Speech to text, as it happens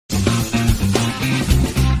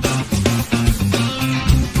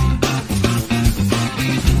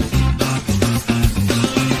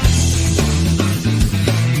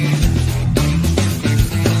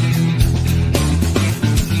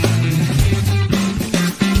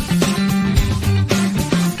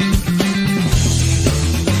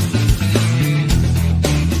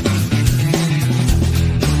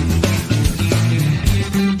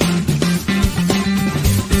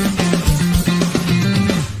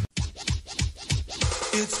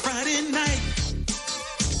It's Friday night,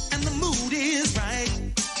 and the mood is right.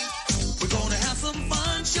 We're gonna have some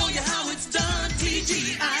fun, show you how it's done,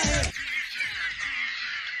 TGI.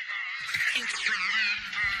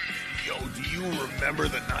 Yo, do you remember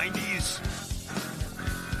the 90s?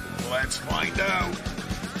 Let's find out.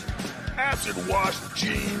 Acid wash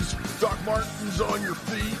jeans, Doc Martens on your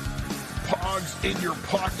feet, Pogs in your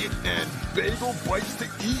pocket, and bagel bites to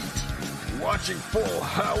eat. Watching Full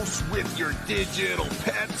House with your digital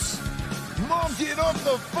pets. Mom, get off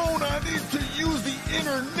the phone, I need to use the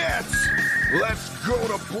internet. Let's go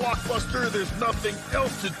to Blockbuster, there's nothing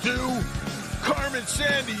else to do. Carmen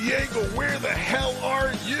Sandiego, where the hell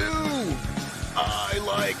are you? I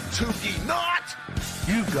like Tukey not.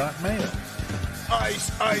 You got mail.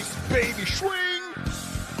 Ice, ice, baby, swing.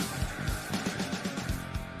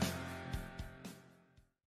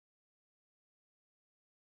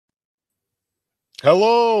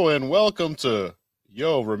 Hello and welcome to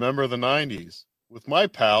Yo, Remember the 90s with my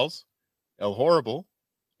pals, El Horrible,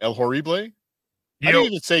 El Horrible. I didn't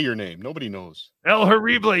even say your name. Nobody knows. El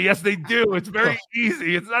Horrible. Yes, they do. It's very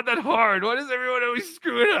easy. It's not that hard. Why does everyone always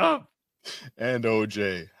screw it up? And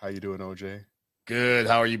OJ. How you doing, OJ? Good.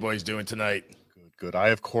 How are you boys doing tonight? Good, good. I,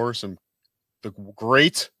 of course, am the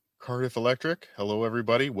great Cardiff Electric. Hello,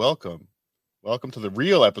 everybody. Welcome. Welcome to the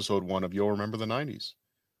real episode 1 of Yo, Remember the 90s.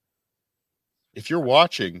 If you're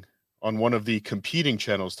watching on one of the competing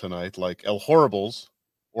channels tonight, like El Horrible's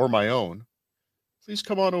or my own, please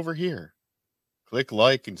come on over here. Click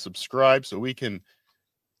like and subscribe so we can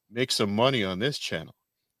make some money on this channel.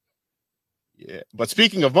 Yeah. But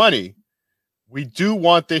speaking of money, we do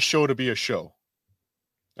want this show to be a show.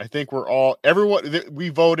 I think we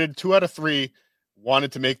voted 2 out of 3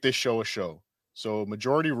 wanted to make this show a show. So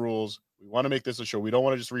majority rules, we want to make this a show. We don't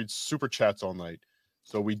want to just read super chats all night.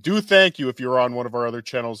 So we do thank you if you're on one of our other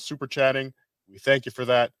channels super chatting. We thank you for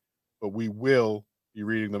that, but we will be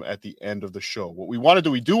reading them at the end of the show. What we want to do,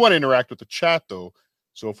 we do want to interact with the chat though.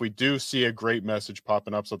 So if we do see a great message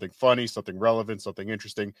popping up, something funny, something relevant, something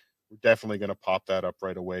interesting, we're definitely going to pop that up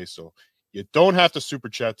right away. So you don't have to super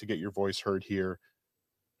chat to get your voice heard here.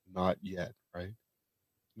 Not yet, right?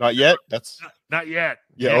 Not yet? That's not yet.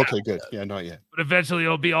 Yeah, okay, good. Yeah, not yet. But eventually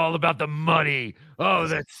it'll be all about the money. Oh,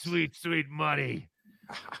 that sweet, sweet money.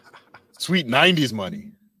 Sweet 90s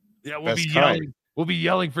money. Yeah, we'll Best be kind. yelling. We'll be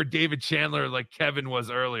yelling for David Chandler like Kevin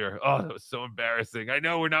was earlier. Oh, that was so embarrassing. I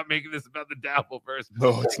know we're not making this about the Dapple first.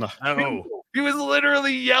 No, it's not. No. He was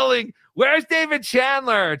literally yelling, "Where's David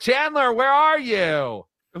Chandler? Chandler, where are you?"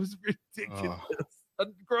 It was ridiculous. A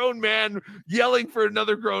grown man yelling for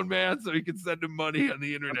another grown man so he can send him money on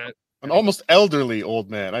the internet. An almost elderly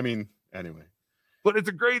old man. I mean, anyway. But it's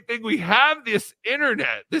a great thing we have this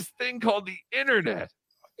internet, this thing called the internet.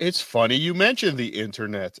 It's funny you mentioned the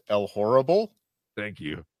internet, El Horrible. Thank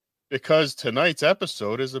you. Because tonight's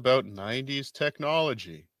episode is about 90s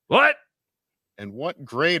technology. What? And what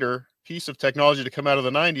greater piece of technology to come out of the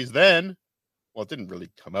 90s than, well, it didn't really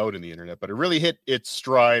come out in the internet, but it really hit its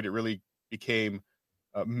stride. It really became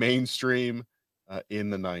mainstream in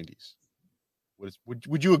the 90s.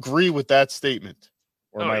 Would you agree with that statement?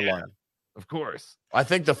 Or am I lying? Of course. I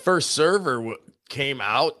think the first server came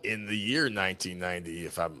out in the year 1990,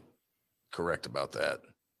 if I'm correct about that.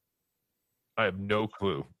 I have no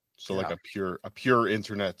clue. So like a pure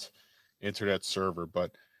internet server,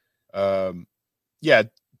 but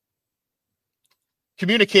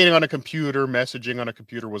communicating on a computer, messaging on a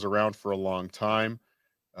computer was around for a long time.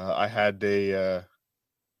 I had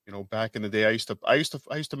back in the day, I used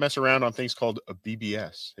to mess around on things called a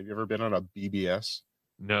BBS. Have you ever been on a BBS?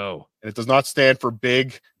 No. And it does not stand for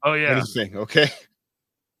big anything, okay?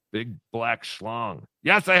 Big black schlong.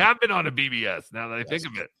 Yes, I have been on a BBS now that I think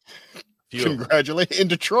of it. Congratulations. In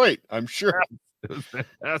Detroit, I'm sure. It was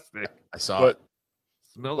fantastic. I saw it.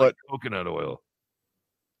 Smelled like coconut oil.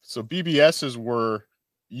 So BBSs were,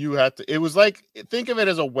 it was like, think of it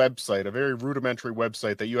as a website, a very rudimentary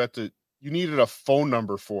website that you needed a phone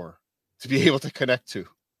number for to be able to connect to.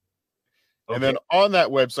 Okay. And then on that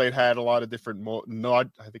website had a lot of different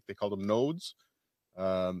I think they called them nodes.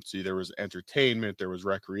 See, there was entertainment, there was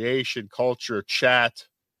recreation, culture, chat.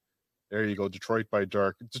 There you go, Detroit by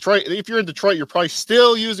dark. Detroit, if you're in Detroit, you're probably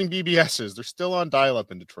still using BBSs. They're still on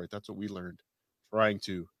dial-up in Detroit. That's what we learned trying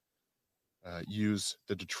to use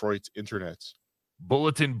the Detroit internet.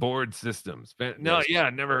 Bulletin board systems. No, yes. Yeah, I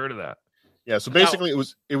never heard of that. Yeah, so basically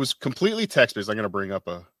it was completely text-based. I'm going to bring up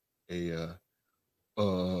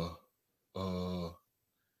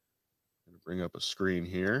bring up a screen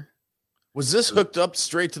here. Was this hooked up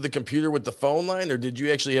straight to the computer with the phone line, or did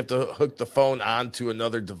you actually have to hook the phone onto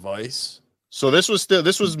another device? So this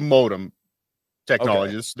was modem.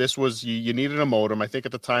 technology. Okay. This was you needed a modem. I think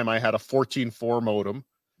at the time I had a 14.4 modem.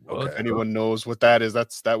 Okay. If anyone knows what that is,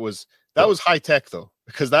 that was high tech though,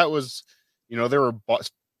 because that was, there were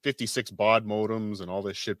 56 baud modems and all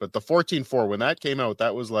this shit. But the 14.4, when that came out,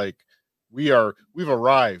 that was like, we've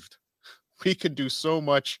arrived. We can do so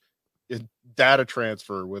much in data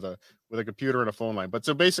transfer with a computer and a phone line. But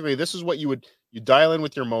so basically, this is what you dial in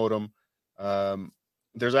with your modem.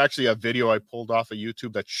 There's actually a video I pulled off of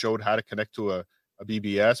YouTube that showed how to connect to a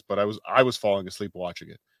BBS, but I was falling asleep watching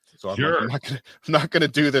it. So I'm not gonna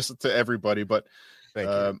do this to everybody, but Thank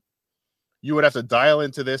you. You would have to dial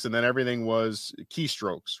into this, and then everything was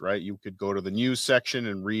keystrokes, right? You could go to the news section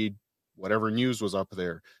and read whatever news was up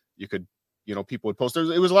there. You could, people would post.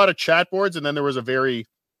 It was a lot of chat boards, and then there was a very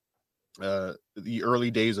the early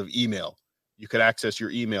days of email. You could access your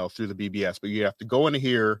email through the BBS, but you have to go into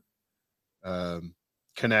here,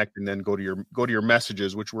 connect, and then go to your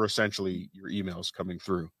messages, which were essentially your emails coming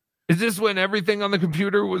through. Is this when everything on the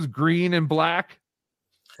computer was green and black?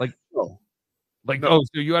 No.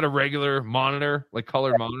 So you had a regular monitor, like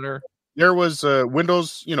colored monitor? There was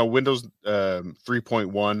Windows, Windows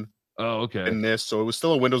 3.1. Oh, okay. In this, so it was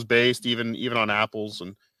still a Windows based, even on Apples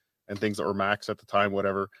and things that were Macs at the time,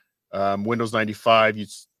 whatever. Windows 95, it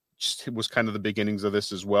was kind of the beginnings of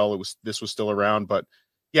this as well. This was still around, but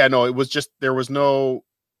yeah, no, it was just they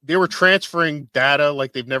were transferring data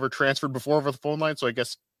like they've never transferred before over the phone line. So I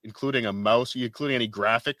guess including a mouse, including any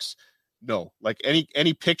graphics. No, like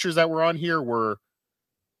any pictures that were on here were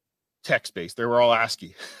text-based. They were all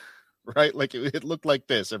ASCII, right? Like it looked like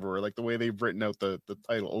this everywhere, like the way they've written out the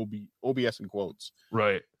title OBS in quotes.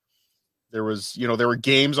 Right. There was, there were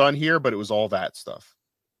games on here, but it was all that stuff.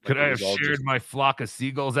 Could I have shared my Flock of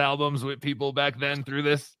Seagulls albums with people back then through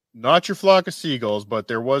this? Not your Flock of Seagulls, but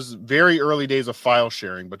there was very early days of file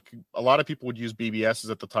sharing. But a lot of people would use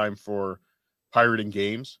BBSs at the time for pirating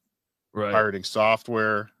games, right? Pirating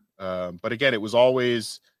software. But again, it was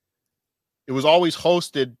always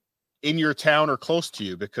hosted in your town or close to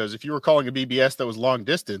you, because if you were calling a BBS that was long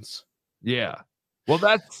distance. Yeah. Well,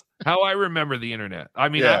 that's how I remember the internet. I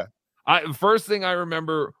mean, yeah. I first thing I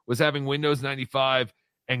remember was having Windows 95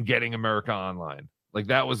 and getting America Online. Like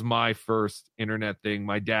that was my first internet thing.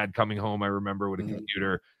 My dad coming home, I remember, with a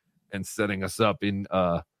computer and setting us up in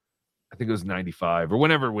I think it was 95 or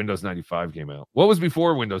whenever Windows 95 came out. What was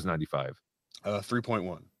before Windows 95?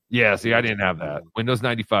 3.1. Yeah, see, I didn't have that. Windows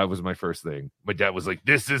 95 was my first thing. My dad was like,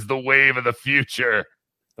 "This is the wave of the future."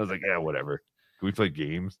 I was like, "Yeah, whatever." Can we play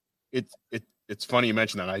games? It's funny you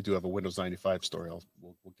mentioned that. I do have a Windows 95 story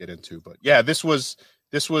we'll get into, but yeah, this was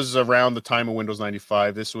around the time of Windows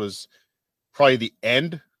 95. This was probably the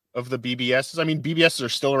end of the BBSs. I mean, BBSs are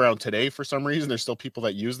still around today for some reason. There's still people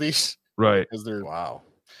that use these, right? Because they're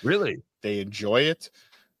really they enjoy it,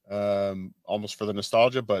 almost for the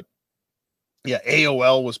nostalgia. But yeah,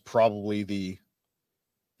 AOL was probably the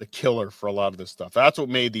killer for a lot of this stuff. That's what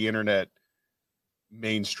made the internet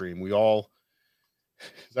mainstream.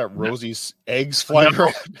 Is that Rosie's eggs flying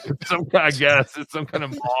around? I guess it's some kind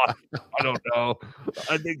of moth. I don't know.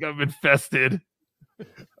 I think I'm infested.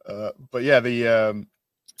 But yeah, the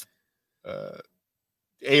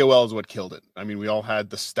AOL is what killed it. I mean, we all had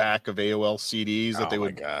the stack of AOL CDs that they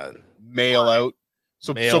would mail out.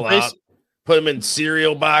 So put them in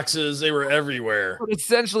cereal boxes. They were everywhere. But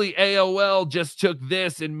essentially, AOL just took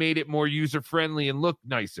this and made it more user-friendly and look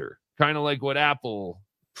nicer. Kind of like what Apple...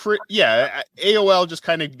 AOL just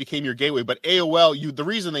kind of became your gateway. But AOL, the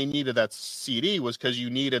reason they needed that CD was because you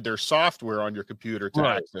needed their software on your computer to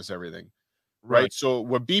access everything. Right. So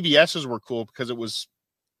what BBSs were cool because it was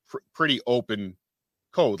pretty open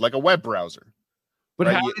code, like a web browser. But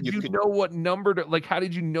how did you know what number to, like, how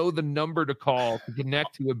did you know the number to call to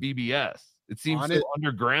connect to a BBS? It seems so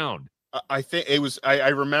underground. I think it was, I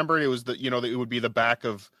remember it was it would be the back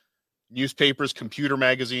of newspapers, computer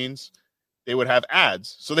magazines. They would have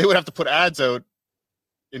ads. So they would have to put ads out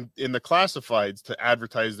in the classifieds to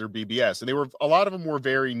advertise their BBS. And a lot of them were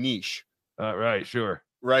very niche. Right. Sure.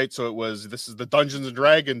 Right. So this is the Dungeons and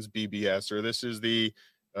Dragons BBS, or this is the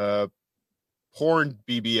porn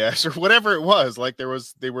BBS, or whatever it was. Like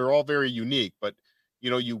they were all very unique, but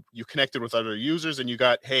you connected with other users and you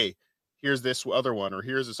got, hey, here's this other one, or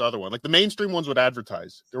here's this other one. Like the mainstream ones would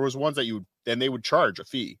advertise. There was ones that they would charge a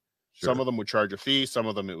fee. Sure. Some of them would charge a fee. Some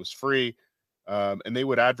of them it was free. And they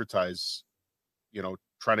would advertise,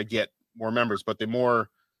 trying to get more members, but the more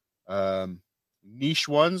niche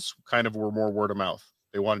ones kind of were more word of mouth.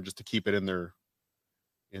 They wanted just to keep it in their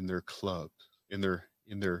club, in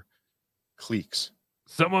their cliques.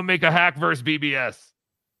 Someone make a Hackverse BBS.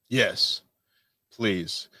 Yes,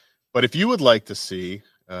 please. But if you would like to see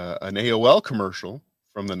an AOL commercial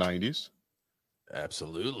from the 90s.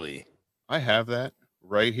 Absolutely. I have that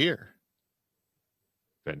right here.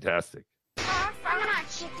 Fantastic. I'm not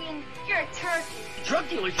chicken. You're a turkey. Drug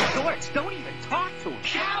dealers are dorks. Don't even talk to them.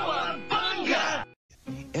 Cowabunga!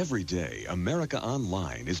 Every day, America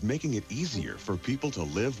Online is making it easier for people to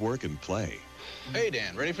live, work, and play. Hey,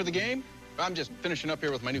 Dan, ready for the game? I'm just finishing up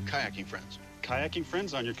here with my new kayaking friends. Kayaking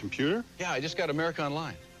friends on your computer? Yeah, I just got America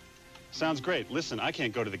Online. Sounds great. Listen, I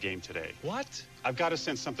can't go to the game today. What? I've got to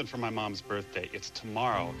send something for my mom's birthday. It's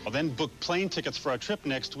tomorrow. I'll then book plane tickets for our trip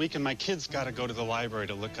next week, and my kids got to go to the library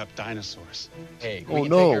to look up dinosaurs. Hey, Oh,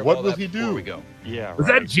 no. What will he do? We go. Yeah, Was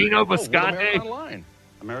right. that Gino With America Bisconte? Online.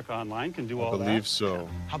 America Online can do I all that? believe so.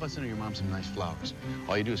 How about sending your mom some nice flowers?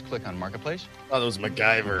 All you do is click on Marketplace, Oh, that was place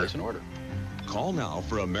MacGyver. an order. Call now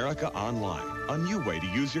for America Online, a new way to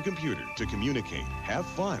use your computer to communicate, have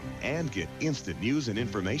fun, and get instant news and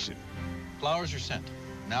information. Flowers are sent.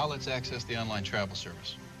 Now let's access the online travel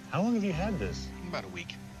service. How long have you had this? About a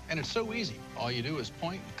week. And it's so easy. All you do is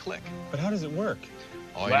point and click. But how does it work?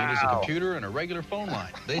 All you need is a Wow. computer and a regular phone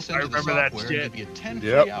line. They send I you the remember that software shit. and give you 10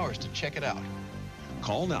 Yep. free hours to check it out.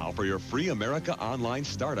 Call now for your free America Online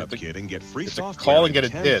Startup Kit and get free it's a software call and get a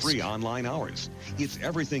 10 disc. free online hours. It's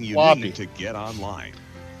everything you Floppy. need to get online.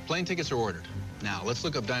 Plane tickets are ordered. Now, let's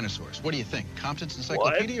look up dinosaurs. What do you think? Compton's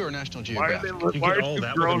Encyclopedia or National Why are Geographic? they why are two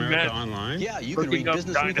grown men? Online? Yeah, you can looking read up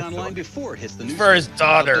Business Week dinosaurs? online before it hits the news. For his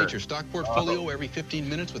daughter. Update your stock portfolio every 15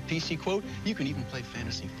 minutes with PC Quote. You can even play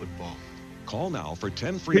fantasy football. Call now for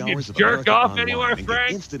 10 free Can you hours of jerk America off Online anywhere, and get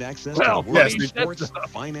Frank? instant access Well, to the world yes, of sports,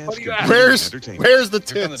 finance, What do you computer, Where's and entertainment. where's the Here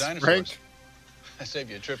come the tits, dinosaurs. Frank? I saved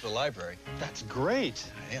you a trip to the library. That's great.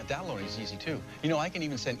 Yeah, downloading is easy too. You know, I can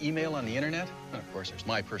even send email on the internet. And of course, there's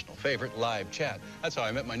my personal favorite, live chat. That's how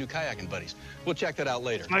I met my new kayaking buddies. We'll check that out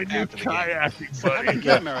later. My new after the game. kayaking How do buddy. you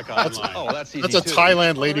get America Online? Oh, that's easy That's a too.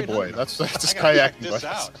 Thailand Call the ladyboy. 800. That's I his gotta check kayaking this buddies.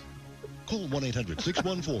 out. Call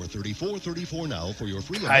 1-800-614-3434 now for your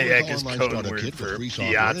free Kayak America is Online code Startup word Kit with for free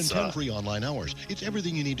software and piazza. 10 free online hours. It's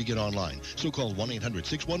everything you need to get online. So call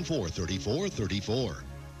 1-800-614-3434.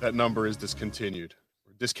 That number is discontinued.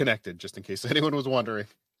 Disconnected, just in case anyone was wondering.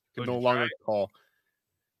 Could no longer call.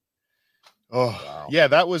 Oh, Wow. yeah,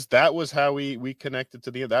 that was how we connected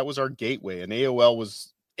to that was our gateway. And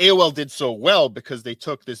AOL did so well because they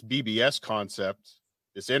took this BBS concept,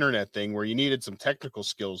 this internet thing where you needed some technical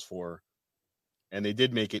skills for, and they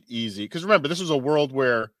did make it easy. Because remember, this was a world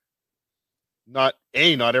where not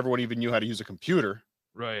everyone even knew how to use a computer.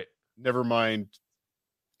 Right. Never mind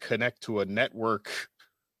connect to a network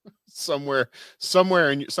somewhere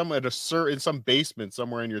in some basement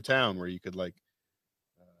somewhere in your town where you could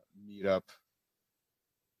meet up.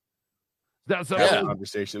 That's Have a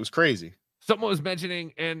conversation. It was crazy. someone was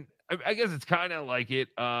mentioning, and I guess it's kind of like it.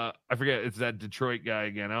 I forget, it's that Detroit guy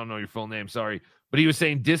again. I don't know your full name, sorry, but he was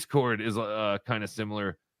saying Discord is kind of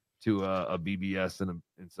similar to a BBS in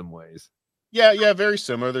some ways. Yeah, very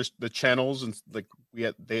similar. There's the channels, and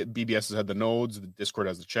BBS has had the nodes, the Discord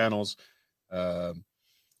has the channels, and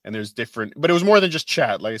there's different. But it was more than just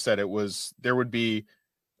chat. Like I said, there would be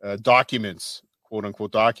documents, quote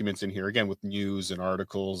unquote documents in here again with news and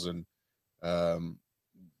articles and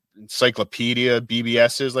encyclopedia,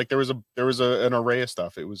 BBSs. Like there was an array of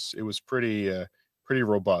stuff. It was pretty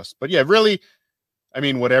robust. But yeah, really, I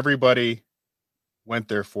mean, what everybody went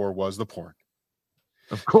there for was the porn.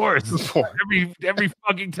 Of course, every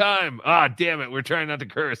fucking time. Ah, damn it, we're trying not to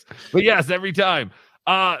curse, but yes, every time.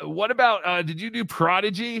 What about? Did you do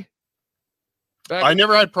Prodigy? I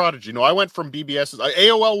never had Prodigy. No, I went from BBS's.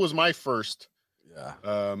 AOL was my first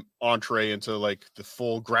entree into like the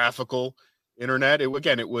full graphical internet. It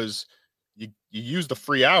was you use the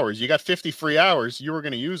free hours. You got 50 free hours. You were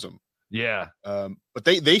going to use them. Yeah. But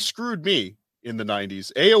they screwed me in the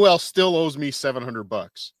 90s. AOL still owes me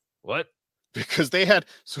 $700. What? Because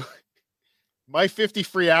my 50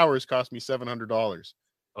 free hours cost me $700.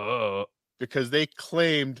 Oh. Because they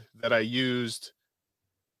claimed that I used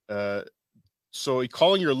so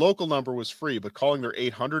calling your local number was free, but calling their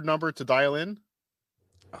 800 number to dial in.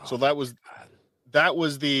 So that was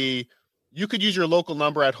you could use your local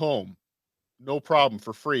number at home, no problem,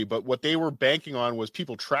 for free. But what they were banking on was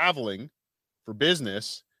people traveling for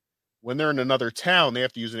business. When they're in another town, they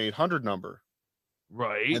have to use an 800 number.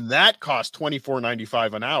 Right. And that cost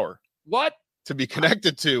 $24.95 an hour. What? To be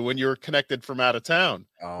connected to when you're connected from out of town.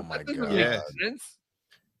 Oh my God. god. Yeah. Sense?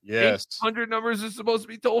 Yes. 800 numbers is supposed to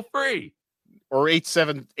be toll free. Or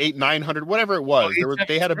 900, whatever it was.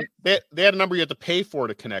 They had a number you had to pay for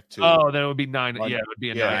to connect to. Oh, then it would be 9. Yeah, it would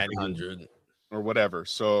be a 900 or whatever.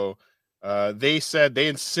 So they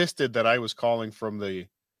insisted that I was calling from the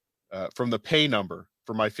pay number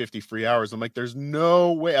for my 50 free hours. I'm like, there's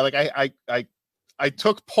no way. Like I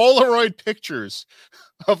took Polaroid pictures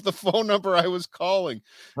of the phone number I was calling.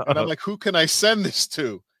 And I'm like, who can I send this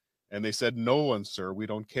to? And they said, no one, sir. We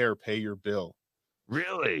don't care. Pay your bill.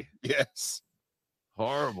 Really? Yes.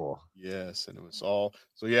 Horrible. Yes. And it was all,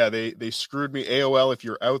 so yeah, they screwed me. AOL, if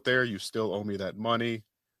you're out there, you still owe me that money.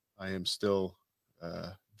 I am still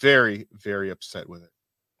very, very upset with it.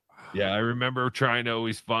 Yeah, I remember trying to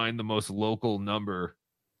always find the most local number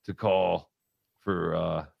to call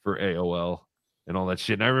for AOL and all that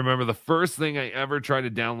shit. And I remember the first thing I ever tried to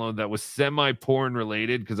download that was semi-porn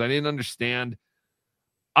related, because I didn't understand.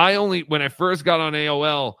 When I first got on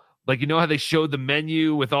AOL, like, you know how they showed the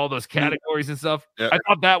menu with all those categories and stuff? Yeah. I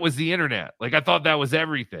thought that was the internet. Like, I thought that was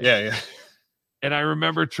everything. Yeah. And I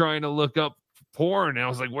remember trying to look up porn, and I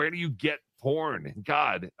was like, where do you get porn? And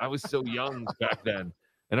God, I was so young back then.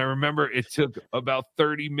 And I remember it took about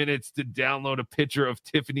 30 minutes to download a picture of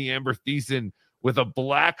Tiffany Amber Thiessen with a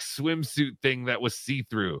black swimsuit thing that was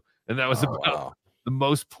see-through. And that was the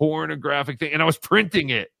most pornographic thing. And I was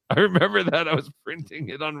printing it. I remember that. I was printing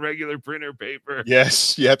it on regular printer paper.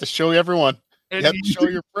 Yes, you have to show everyone. You have to show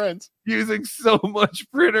your friends. Using so much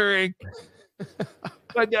printer ink.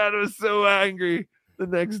 My dad was so angry the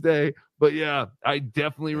next day. But yeah, I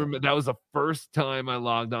definitely remember that was the first time I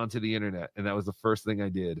logged onto the internet, and that was the first thing I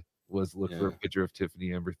did was look for a picture of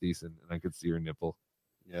Tiffany Amber Thiessen, and I could see her nipple.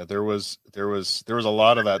 Yeah, there was a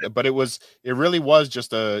lot of that, but it really was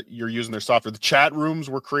just you're using their software. The chat rooms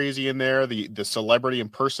were crazy in there. The celebrity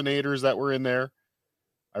impersonators that were in there.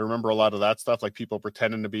 I remember a lot of that stuff, like people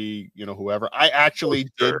pretending to be, whoever. I actually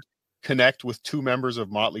did connect with 2 members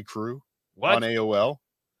of Motley Crue on AOL.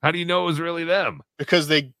 How do you know it was really them? Because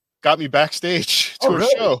they got me backstage to a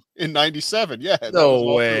show in '97. Yeah,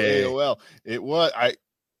 no way. AOL. It was. I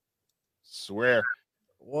swear.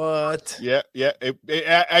 What? Yeah.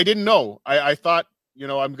 I didn't know. I thought, I'm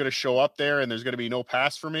going to show up there and there's going to be no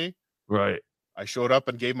pass for me. Right. I showed up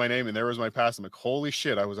and gave my name and there was my pass. I'm like, holy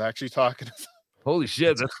shit, I was actually talking to them. Holy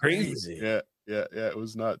shit, that's crazy. Yeah, it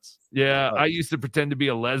was nuts. Yeah, I used to pretend to be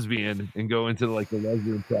a lesbian and go into like the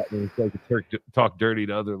lesbian chat room and talk dirty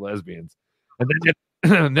to other lesbians.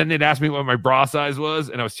 And then they'd ask me what my bra size was,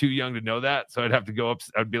 and I was too young to know that, so I'd have to go up.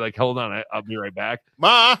 I'd be like, "Hold on, I'll be right back."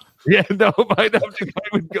 Ma, yeah, no, I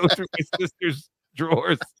would go through my sister's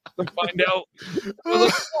drawers to find out.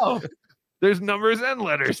 Like, oh, there's numbers and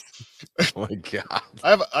letters. Oh my god!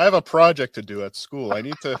 I have a project to do at school. I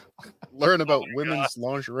need to learn about women's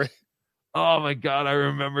lingerie. Oh my god! I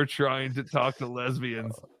remember trying to talk to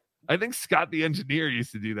lesbians. I think Scott the engineer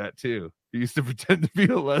used to do that too. He used to pretend to be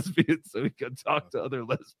a lesbian so he could talk to other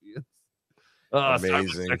lesbians.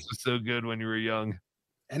 Amazing. Sex was so good when you were young.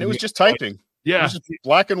 And it was just typing. Yeah. It was just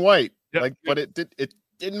black and white. Yep. But it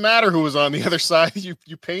didn't matter who was on the other side.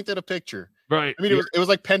 You painted a picture. Right. I mean, it was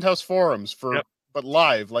like Penthouse Forums but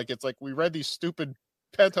live. Like, it's like we read these stupid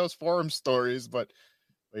Penthouse Forum stories, but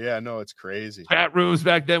yeah, no, it's crazy. Chat rooms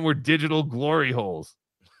back then were digital glory holes.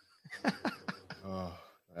 Oh,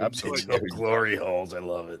 absolutely. Digital glory holes. I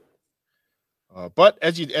love it. But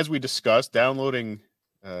as we discussed, downloading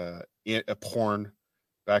a porn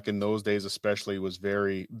back in those days, especially, was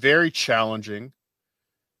very, very challenging,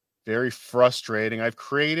 very frustrating. I've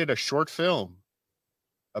created a short film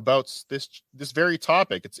about this very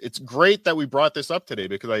topic. It's great that we brought this up today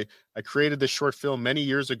because I created this short film many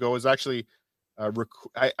years ago. It's actually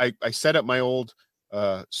I set up my old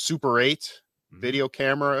Super 8 video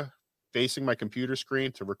camera facing my computer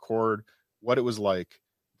screen to record what it was like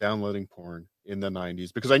downloading porn in the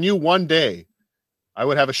 90s, because I knew one day I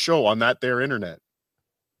would have a show on that there internet.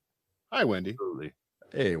 Hi, Wendy. Absolutely.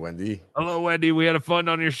 Hey, Wendy. Hello, Wendy. We had a fun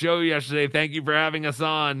on your show yesterday. Thank you for having us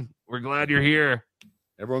on. We're glad you're here.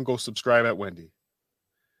 Everyone go subscribe at Wendy.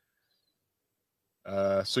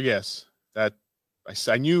 So yes, that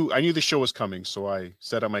I knew the show was coming, so I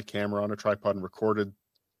set up my camera on a tripod and recorded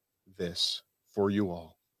this for you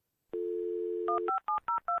all.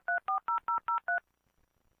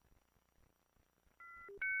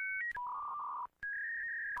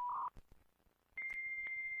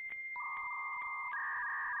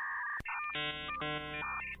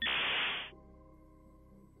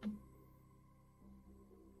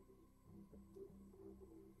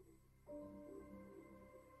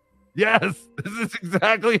 Yes, this is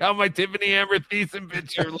exactly how my Tiffany Amber Thiessen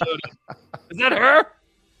picture loaded. Is that her?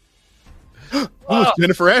 Oh, it's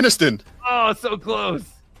Jennifer Aniston. Oh, so close.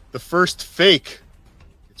 The first fake.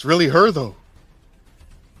 It's really her, though.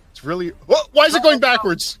 It's really... Whoa, why is it going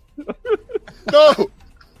backwards? No!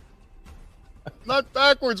 Not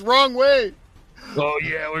backwards, wrong way. Oh,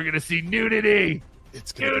 yeah, we're going to see nudity.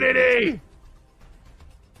 It's nudity.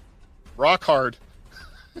 Rock hard.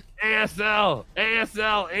 ASL,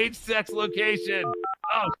 age, sex, location.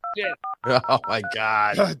 Oh shit! Oh my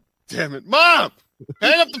God! God damn it, Mom!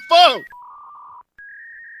 Hang up the phone.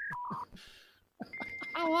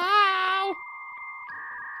 Hello.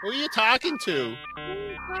 Who are you talking to?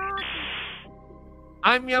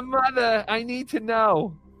 I'm your mother. I need to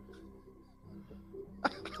know.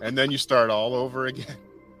 And then you start all over again.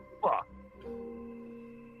 Fuck. Do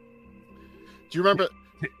you remember?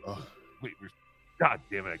 Oh. Wait, God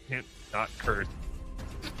damn it! I can't not curse.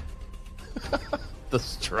 The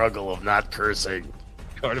struggle of not cursing.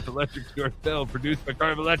 Cardiff Electric short film produced by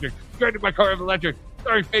Cardiff Electric, directed by Cardiff Electric,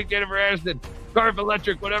 starring fake Jennifer Aniston. Cardiff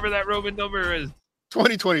Electric, whatever that Roman number is.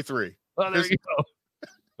 2023. Oh, there you go.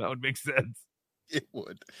 That would make sense. It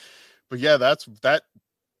would. But yeah, that's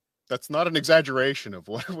not an exaggeration of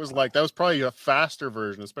what it was like. That was probably a faster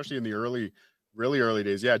version, especially in the really early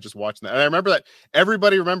days. Yeah, just watching that. And I remember that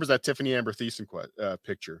everybody remembers that Tiffany Amber Thiessen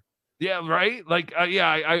picture. Yeah, right? Like,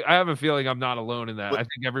 I have a feeling I'm not alone in that. I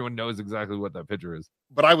think everyone knows exactly what that picture is.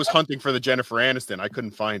 But I was hunting for the Jennifer Aniston. I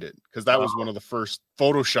couldn't find it because that was one of the first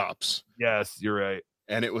Photoshops. Yes, you're right.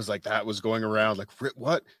 And it was like that was going around like,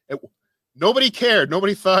 what? Nobody cared.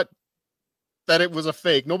 Nobody thought that it was a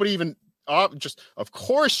fake. Nobody even just, of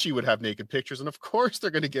course she would have naked pictures. And of course they're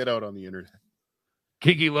going to get out on the internet.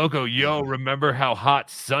 Kiki Loco, remember how hot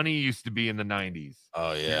Sunny used to be in the 90s?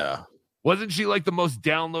 Oh, yeah. Wasn't she like the most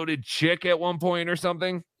downloaded chick at one point or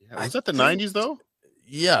something? Yeah, was that the 90s though?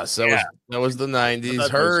 Yes, that was the 90s.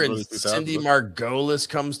 Her and Cindy Margolis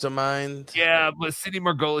comes to mind. Yeah, but Cindy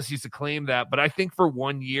Margolis used to claim that. But I think for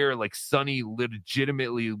 1 year, like Sunny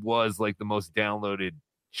legitimately was like the most downloaded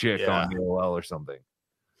chick on AOL or something.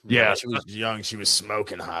 Yeah, she was young. She was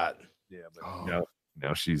smoking hot. Yeah, but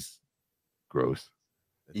now she's gross.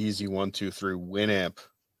 Easy 1, 2, 3 Winamp.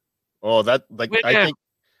 Oh, that like Winamp.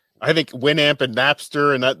 I think Winamp and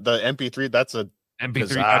Napster and that the MP3. That's a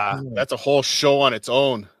MP3. That's a whole show on its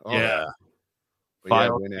own. Oh, yeah.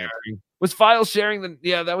 File sharing. Was file sharing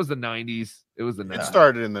that was the 90s. It was the 90s. It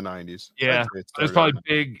started in the 90s. Yeah. It was probably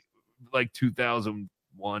big like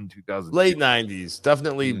 2001, 2000. Late 90s.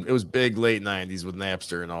 Definitely it was big late 90s with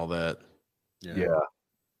Napster and all that. Yeah.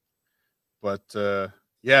 But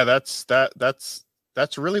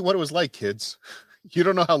that's really what it was like, kids. You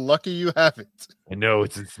don't know how lucky you have it. I know,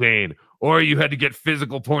 it's insane. Or you had to get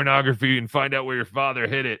physical pornography and find out where your father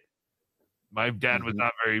hid it. My dad was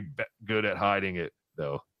not very good at hiding it,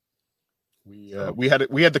 though. We had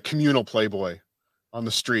the communal Playboy on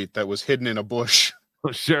the street that was hidden in a bush.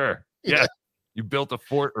 Oh, sure. Yeah. You built a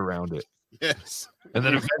fort around it. Yes. And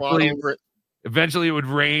then eventually it would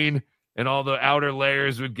rain and all the outer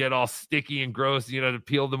layers would get all sticky and gross. You know, to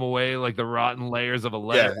peel them away like the rotten layers of a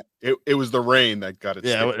letter. Yeah, it was the rain that got it.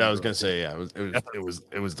 Yeah, I was gonna say, it was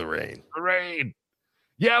the rain. The rain.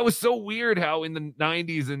 Yeah, it was so weird how in the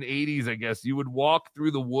 90s and 80s, I guess, you would walk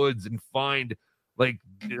through the woods and find like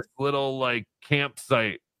this little like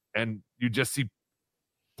campsite, and you just see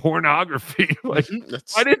pornography. Like,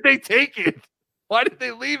 why did they take it? Why did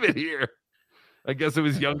they leave it here? I guess it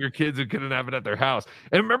was younger kids who couldn't have it at their house.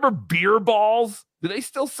 And remember beer balls? Do they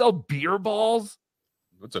still sell beer balls?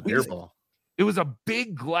 What's a beer ball? It was a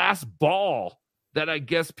big glass ball that I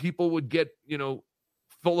guess people would get,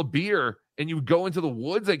 full of beer, and you would go into the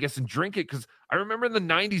woods, I guess, and drink it. Because I remember in the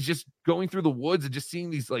 90s just going through the woods and just seeing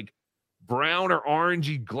these like brown or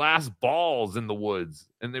orangey glass balls in the woods.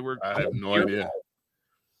 And they were I have no idea.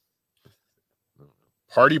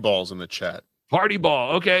 Party balls in the chat. Party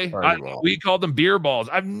ball. Okay. We called them beer balls.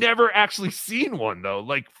 I've never actually seen one, though,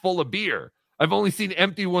 like full of beer. I've only seen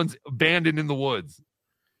empty ones abandoned in the woods.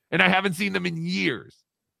 And I haven't seen them in years.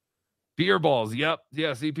 Beer balls. Yep.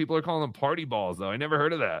 Yeah. See, people are calling them party balls, though. I never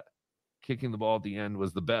heard of that. Kicking the ball at the end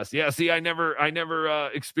was the best. Yeah. See, I never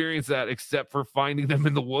experienced that except for finding them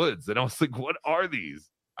in the woods. And I was like, what are these?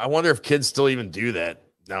 I wonder if kids still even do that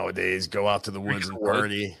nowadays. Go out to the woods and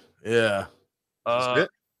party. Yeah.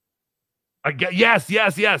 I get yes.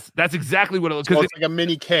 That's exactly what it looks like. So it's like a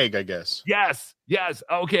mini keg, I guess. Yes.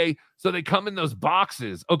 Okay. So they come in those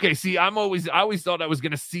boxes. Okay. See, I always thought I was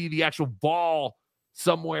going to see the actual ball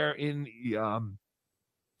somewhere in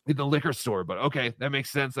the liquor store, but okay, that makes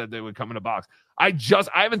sense that they would come in a box. I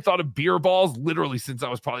haven't thought of beer balls literally since I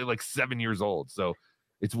was probably like 7 years old. So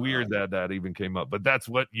it's weird that even came up, but that's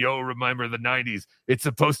what remember the 90s. It's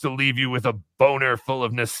supposed to leave you with a boner full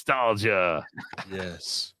of nostalgia.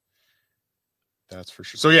 Yes. That's for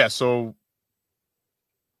sure. So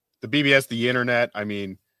the BBS, the internet, I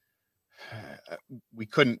mean, we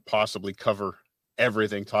couldn't possibly cover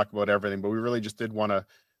everything, talk about everything, but we really just did want to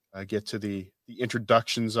get to the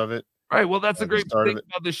introductions of it. Right. Well, that's the the great start thing of it.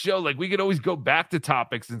 about this show. Like, we could always go back to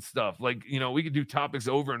topics and stuff. Like, we could do topics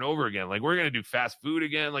over and over again. Like, we're going to do fast food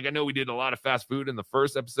again. Like, I know we did a lot of fast food in the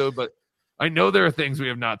first episode, but I know there are things we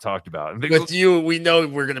have not talked about. And With you, we know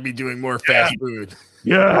we're going to be doing more fast food.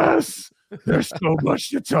 Yes. There's so much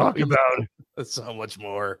to talk about. So much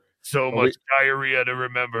more. So much diarrhea to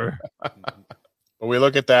remember. Well, we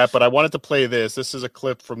look at that, but I wanted to play this. This is a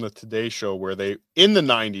clip from the Today Show where they, in the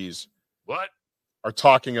 90s, are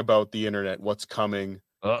talking about the internet, what's coming,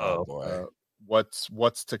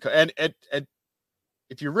 what's to come, and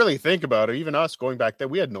if you really think about it, even us going back then,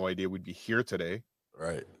 we had no idea we'd be here today.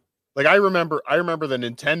 Right. Like I remember the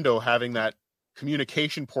Nintendo having that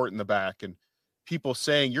communication port in the back, and people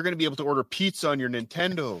saying you're going to be able to order pizza on your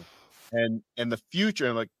Nintendo, and the future.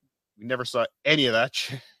 And like we never saw any of that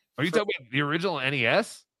shit. Are you talking about the original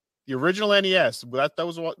NES? The original NES. That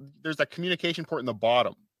was what. There's that communication port in the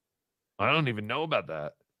bottom. I don't even know about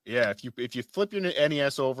that. Yeah, if you flip your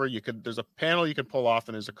NES over, there's a panel you can pull off,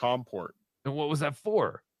 and there's a COM port. And what was that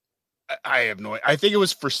for? I have no idea. I think it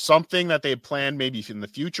was for something that they had planned maybe in the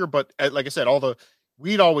future. But like I said,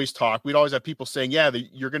 we'd always have people saying, yeah,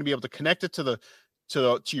 you're going to be able to connect it to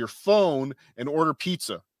your phone and order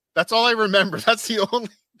pizza. That's all I remember. That's the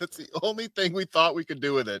only thing we thought we could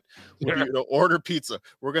do with it. Would be to order pizza.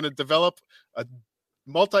 We're going to develop a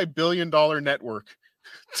multi-billion-dollar network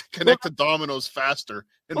to connect to Domino's faster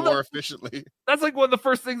and more efficiently. That's like one of the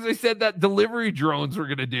first things they said that delivery drones were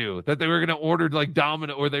going to do, that they were going to order like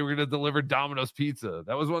Domino, or they were going to deliver Domino's pizza.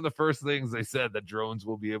 That was one of the first things they said that drones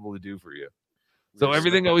will be able to do for you. So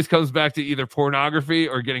everything always comes back to either pornography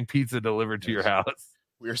or getting pizza delivered to your house.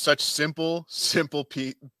 We are such simple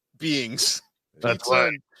beings. That's pizza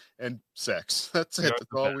right. And sex. That's it. That's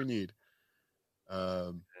all we need.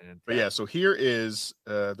 But yeah, so here is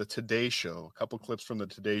the Today Show. A couple clips from the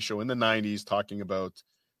Today Show in the 90s talking about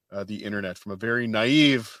the internet from a very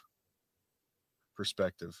naive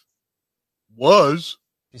perspective. G6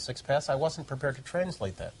 pass, I wasn't prepared to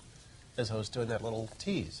translate that as I was doing that little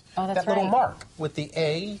tease. Oh, that's that little right. mark with the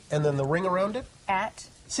A and then the ring around it. At.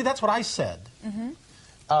 See, that's what I said.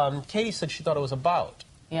 Katie said she thought it was about.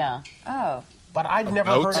 Yeah. Oh. But I'd never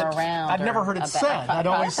heard it. I'd never heard it said. I'd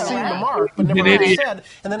always seen the mark, but never An heard it idiot. said.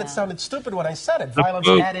 And then it sounded stupid when I said it. Violence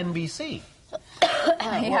at NBC. Yeah,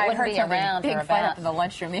 I heard around big or fight about up in the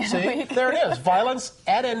lunchroom the other See, week. there it is. Violence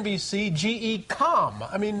at NBC, GE.com.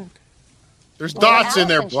 I mean, there's dots in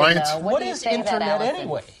there, Allison should Bryant. know. What do you is say to that, internet Allison?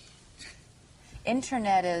 anyway?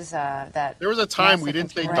 Internet is that. There was a time we massive didn't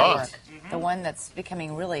say computer dot. network, the one that's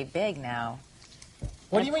becoming really big now.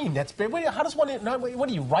 What do you mean? That's big. How does one? What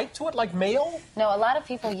do you write to it like mail? No, a lot of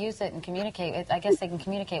people use it and communicate. I guess they can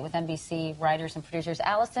communicate with NBC writers and producers.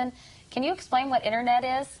 Allison, can you explain what internet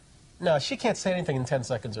is? No, she can't say anything in 10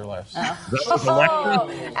 seconds or less.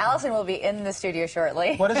 Oh, Allison will be in the studio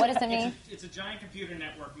shortly. What is it? What does it mean? It's a giant computer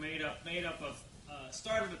network made up of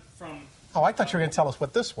started from. Oh, I thought you were going to tell us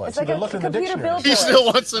what this was. It's like You've been a looking in the computer dictionary. He still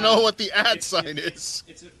wants to know what the ad sign is.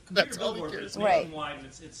 It's a That's computer all he billboard, but cares it's about. nationwide, and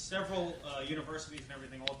it's several universities and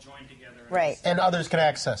everything all joined together. And Right. And others can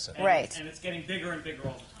access it. Right. And it's getting bigger and bigger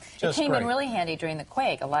all the time. It came in really handy during the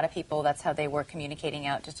quake. A lot of people, that's how they were communicating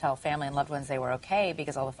out to tell family and loved ones they were okay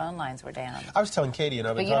because all the phone lines were down. I was telling Katie, and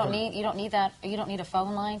I've But been you don't talking. need a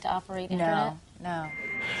phone line to operate internet? No.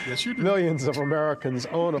 Yes, you do. Millions of Americans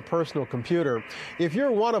own a personal computer. If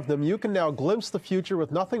you're one of them, you can now glimpse the future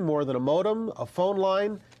with nothing more than a modem, a phone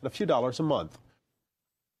line, and a few dollars a month.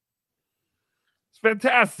 It's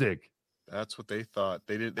fantastic. That's what they thought.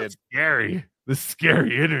 They had Scary. The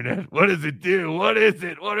scary internet. What does it do? What is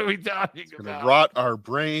it? What are we talking gonna about? rot our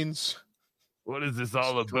brains. What is this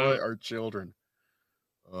all Destroy about? our children.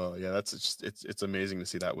 Oh yeah, that's just it's amazing to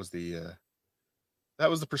see. That was the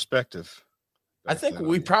perspective. I think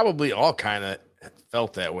we probably all kind of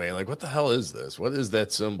felt that way. Like, what the hell is this? What is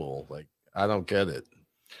that symbol? Like, I don't get it.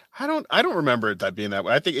 I don't remember that being that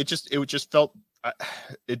way. I think it just felt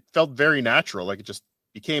it felt very natural. Like it just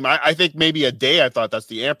became. I think maybe a day I thought that's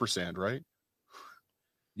the ampersand, right?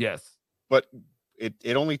 Yes. But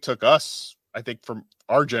it only took us, I think, from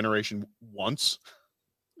our generation once.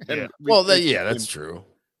 Yeah. That's true.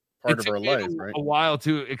 Part It of took our me life, right? a while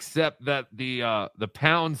to accept that the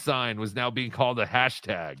pound sign was now being called a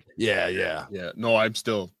hashtag. Yeah. No, I'm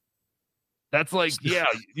still. That's like, yeah,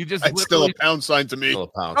 you just It's still a literally- pound sign to me. Still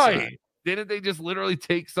a pound right. sign. Didn't they just literally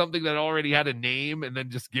take something that already had a name and then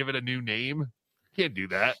just give it a new name? Can't do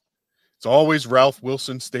that. It's always Ralph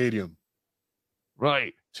Wilson Stadium.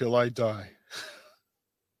 Right. Till I die.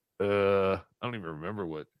 I don't even remember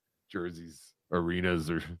what jerseys, arenas,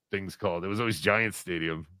 or things called. It was always Giant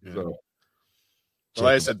Stadium. Yeah. So Well,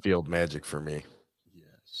 I Jacob said Field Magic for me.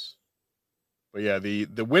 yes. But yeah,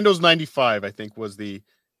 the Windows 95 I think was the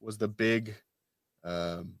big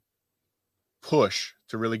push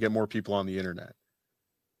to really get more people on the internet.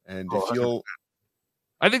 And if you'll,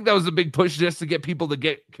 I think that was a big push just to get people to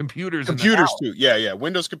get computers too. Yeah,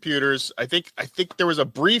 Windows computers. I think there was a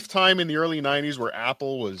brief time in the early 90s where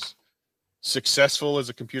Apple was successful as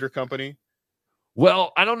a computer company.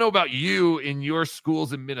 Well, I don't know about you in your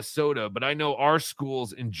schools in Minnesota, but I know our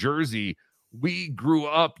schools in Jersey, we grew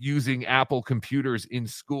up using Apple computers in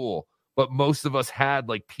school, but most of us had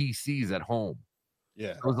like PCs at home. Yeah.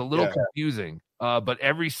 It was a little confusing. But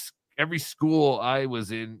every school I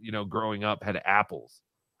was in, growing up had Apples.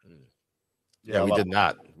 Yeah, we did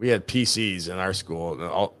not. We had PCs in our school.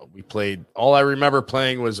 And all I remember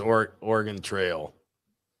playing was Oregon Trail.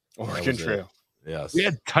 Oregon Trail. Yes. We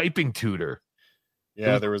had Typing Tutor.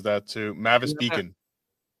 Yeah, there was that too. Mavis Beacon.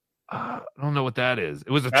 I don't know what that is. It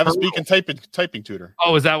was a Mavis turtle. Beacon typing tutor.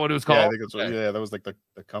 Oh, is that what it was called? Yeah, I think that was like the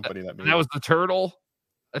company that made that was the turtle,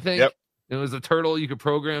 I think. Yep. It was a turtle you could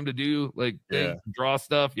program to do draw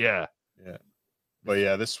stuff. Yeah. Yeah. But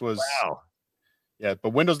yeah, this was Yeah,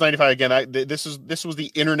 but Windows 95 again, this was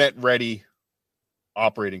the internet ready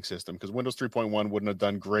operating system because Windows 3.1 wouldn't have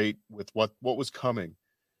done great with what was coming.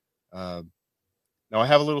 Now I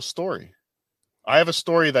have a little story. I have a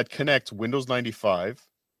story that connects Windows 95,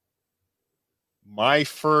 my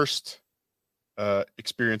first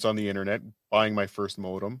experience on the internet, buying my first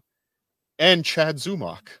modem, and Chad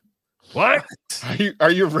Zumach. What?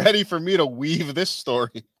 Are you ready for me to weave this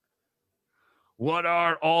story? What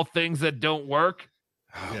are all things that don't work?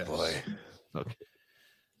 Oh boy. Okay.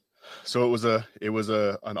 So it was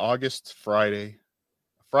an August Friday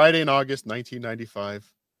in August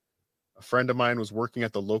 1995. A friend of mine was working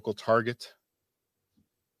at the local Target.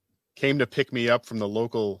 Came to pick me up from the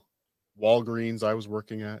local Walgreens I was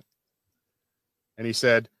working at. And he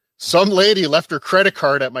said, "Some lady left her credit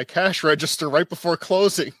card at my cash register right before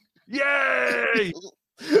closing. Yay!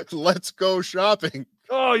 Let's go shopping."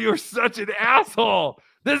 Oh, you're such an asshole.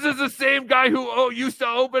 This is the same guy who used to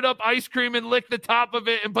open up ice cream and lick the top of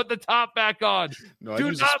it and put the top back on. No, I Do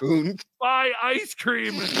use a not spoon. buy ice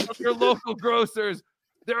cream from your local grocers.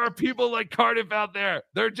 There are people like Cardiff out there.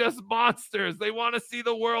 They're just monsters. They want to see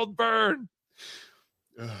the world burn.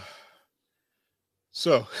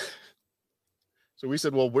 So we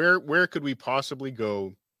said, well, where could we possibly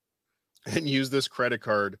go and use this credit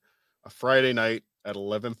card a Friday night at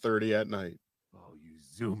 11:30 at night? Oh, you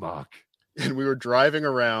Zumach. And we were driving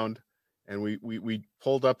around and we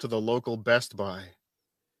pulled up to the local Best Buy.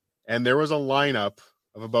 And there was a lineup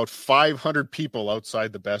of about 500 people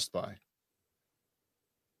outside the Best Buy.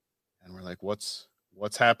 And we're like, what's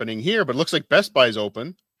happening here? But it looks like Best Buy's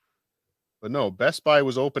open. But no, Best Buy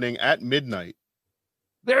was opening at midnight.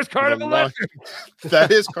 There's Cardiff Electric. That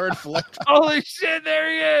is Cardiff Electric. Holy shit, there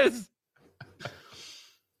he is.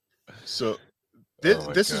 So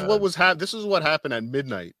this is what was this is what happened at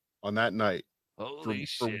midnight on that night. Holy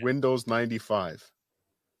for Windows 95.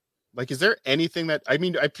 Like, is there anything that I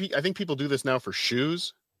think people do this now for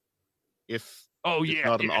shoes? It's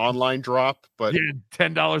not an online drop, but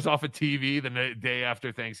 $10 off a TV the day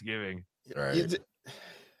after Thanksgiving. Right.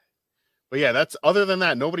 But yeah, that's other than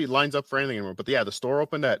that, nobody lines up for anything anymore. But yeah, the store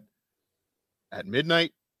opened at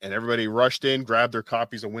midnight, and everybody rushed in, grabbed their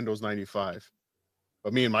copies of Windows 95.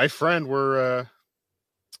 But me and my friend we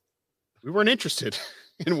weren't interested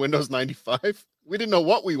in Windows 95. We didn't know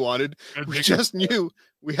what we wanted. We just knew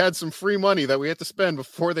we had some free money that we had to spend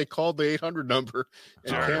before they called the 800 number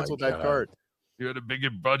and canceled that card. You had a big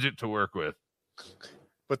budget to work with.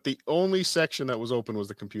 But the only section that was open was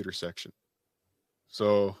the computer section.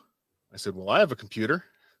 So I said, well, I have a computer.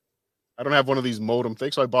 I don't have one of these modem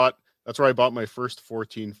things. So that's where I bought my first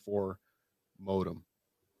 14.4 modem.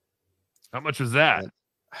 How much was that?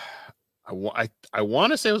 I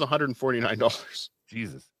want to say it was $149.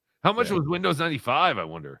 Jesus. How much was Windows 95, I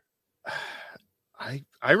wonder? I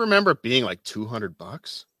remember it being like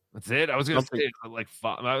 $200. That's it. I was going to say like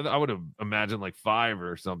five. I would have imagined like 5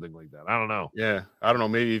 or something like that. I don't know. Yeah, I don't know.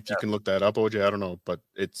 Maybe if you can look that up, OJ. I don't know, but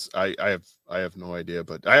I have no idea.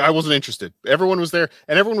 But I wasn't interested. Everyone was there,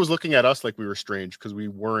 and everyone was looking at us like we were strange because we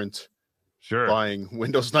weren't buying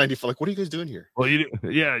Windows 95. Like, what are you guys doing here? Well,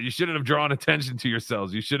 you shouldn't have drawn attention to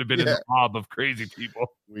yourselves. You should have been in the mob of crazy people.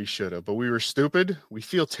 We should have, but we were stupid. We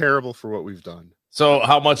feel terrible for what we've done. So,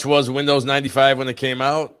 how much was Windows 95 when it came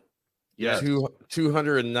out? Yeah,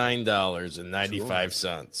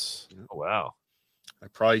 $209.95. Oh wow!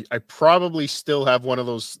 I probably still have one of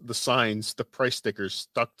the signs, the price stickers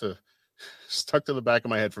stuck to the back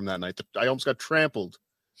of my head from that night. I almost got trampled.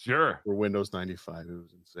 Sure. For Windows 95, it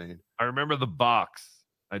was insane. I remember the box.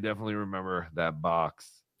 I definitely remember that box.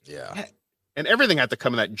 Yeah. And everything had to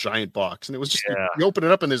come in that giant box. And it was just, you open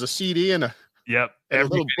it up and there's a CD and a, Yep. and a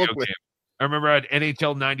little booklet. Game. I remember I had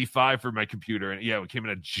NHL 95 for my computer. And it came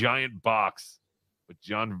in a giant box with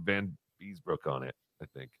John Van Beesbrook on it, I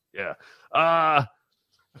think. Yeah.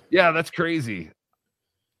 That's crazy.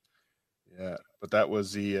 Yeah. But that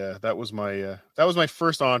was my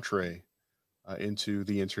first entree into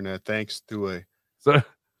the internet, thanks to a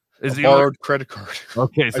borrowed credit card.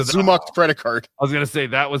 Okay, so a Zumux credit card. I was gonna say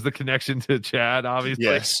that was the connection to Chad, obviously.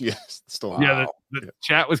 Yes. Still, the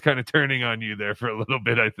chat was kind of turning on you there for a little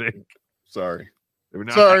bit, I think. Sorry. They were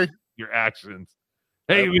not Sorry. Your actions.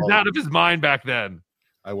 Hey, he was out of his mind back then.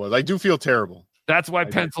 I do feel terrible. That's why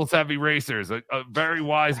pencils have erasers. A very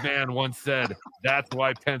wise man once said, that's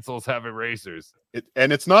why pencils have erasers.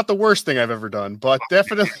 And it's not the worst thing I've ever done, but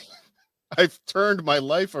definitely I've turned my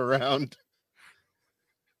life around.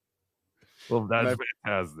 Well, that's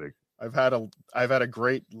fantastic. I've had a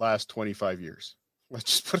great last 25 years. Let's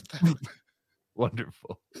just put it that way.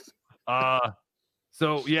 Wonderful.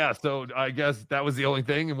 So I guess that was the only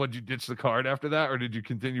thing. And would you ditch the card after that, or did you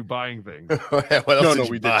continue buying things?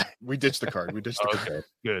 We ditched the card. Okay,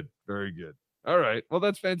 good, very good. All right, well,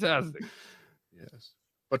 that's fantastic. Yes,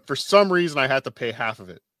 but for some reason I had to pay half of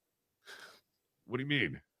it. What do you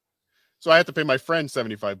mean? So I had to pay my friend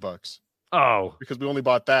 $75. Oh, because we only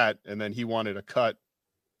bought that, and then he wanted a cut.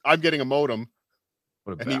 I'm getting a modem,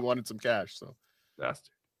 and he wanted some cash. So,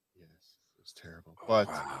 bastard. Yes, it was terrible. But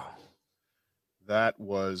that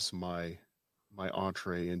was my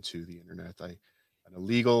entree into the internet. An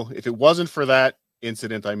illegal. If it wasn't for that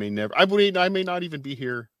incident, I may not even be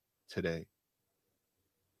here today.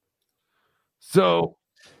 So,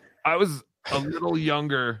 I was a little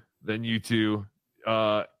younger than you two,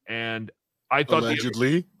 and I thought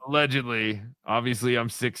allegedly, obviously I'm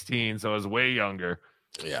 16, so I was way younger.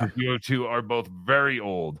 Yeah. You two are both very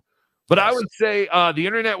old. But I would say the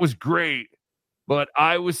internet was great, but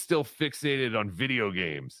I was still fixated on video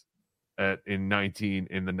games in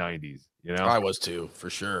the 90s, you know? I was too, for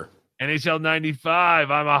sure. NHL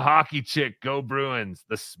 95, I'm a hockey chick, go Bruins,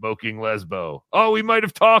 the smoking lesbo. Oh, we might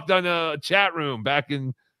have talked on a chat room back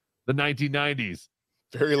in the 1990s.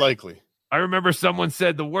 Very likely. I remember someone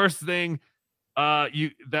said the worst thing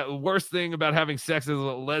about having sex as a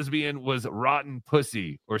lesbian was rotten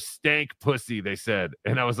pussy or stank pussy, they said.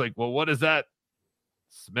 And I was like, well, what does that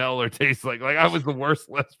smell or taste like? Like, I was the worst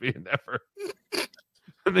lesbian ever.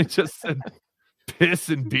 And they just said piss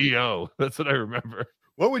and BO. That's what I remember.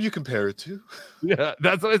 What would you compare it to? Yeah,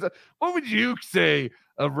 that's what I said. What would you say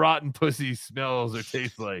a rotten pussy smells or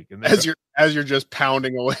tastes like? And as you're just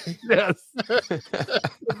pounding away. Yes.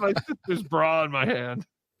 With my sister's bra in my hand.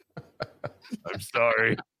 I'm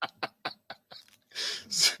sorry.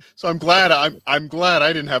 So I'm glad I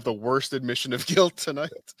didn't have the worst admission of guilt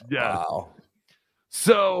tonight. Yeah. Wow.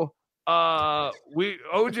 So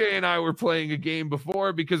OJ and I were playing a game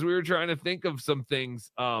before because we were trying to think of some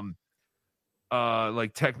things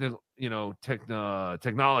like technology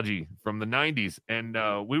from the 90s, and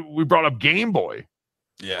we brought up Game Boy.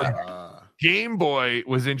 Yeah. Game Boy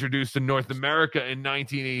was introduced in North America in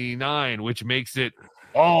 1989, which makes it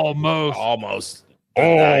almost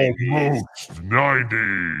 90s.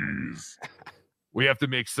 We have to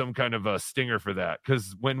make some kind of a stinger for that,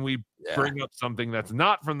 because when we bring up something that's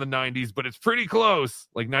not from the 90s, but it's pretty close,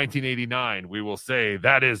 like 1989, we will say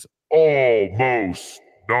that is almost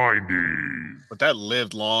 90s. But that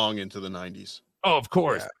lived long into the 90s. Oh, of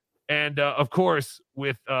course. Yeah. And of course,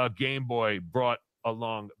 with Game Boy brought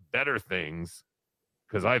along better things,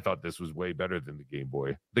 because I thought this was way better than the Game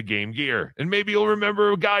Boy, the Game Gear. And maybe you'll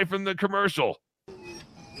remember a guy from the commercial.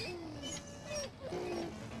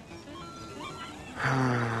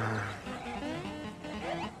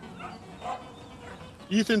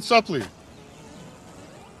 Ethan Suplee.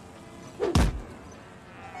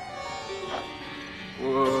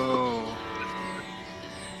 Whoa.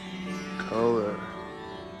 Color.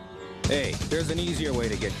 Hey, there's an easier way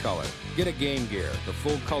to get color. Get a Game Gear, the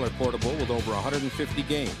full color portable with over 150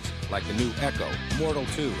 games, like the new Echo, Mortal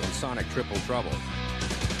 2, and Sonic Triple Trouble.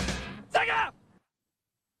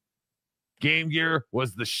 Game Gear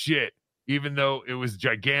was the shit, even though it was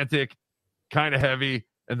gigantic, kind of heavy,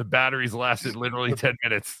 and the batteries lasted literally 10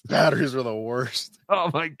 minutes. Batteries were the worst. Oh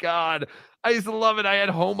my God. I used to love it. I had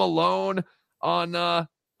Home Alone on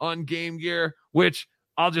Game Gear, which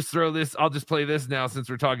I'll just play this now since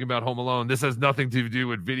we're talking about Home Alone. This has nothing to do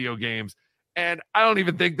with video games. And I don't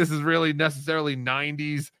even think this is really necessarily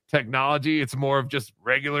 90s technology. It's more of just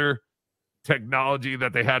regular technology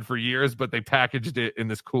that they had for years, but they packaged it in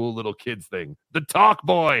this cool little kids thing. The Talk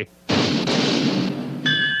Boy.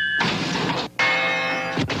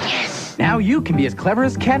 Now you can be as clever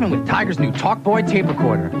as Kevin with Tiger's new TalkBoy tape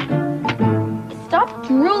recorder. Stop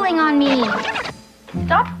drooling on me.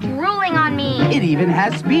 Stop drooling on me. It even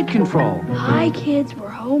has speed control. Hi, kids. We're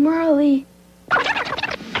home early.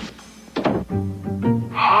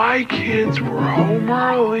 Hi, kids. We're home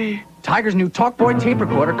early. Tiger's new TalkBoy tape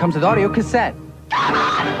recorder comes with audio cassette.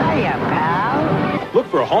 Hiya, pal. Look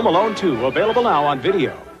for Home Alone 2, available now on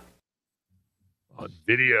video. On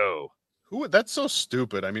video. Who? That's so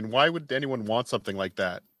stupid. I mean, why would anyone want something like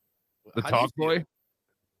that? The TalkBoy?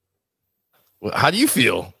 How do you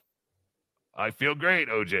feel? I feel great,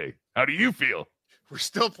 OJ. How do you feel? We're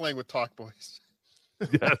still playing with TalkBoys.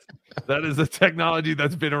 Yes, that is a technology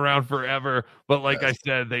that's been around forever. But like I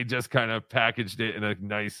said, they just kind of packaged it in a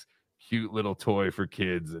nice, cute little toy for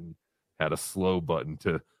kids and had a slow button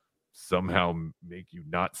to somehow make you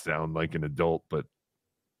not sound like an adult, but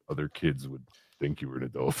other kids would think you were an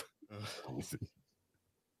adult.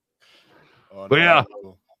 But yeah,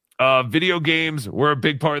 video games were a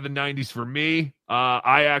big part of the 90s for me.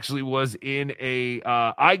 I actually was in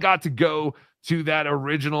I got to go to that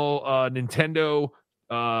original Nintendo,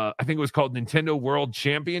 I think it was called Nintendo World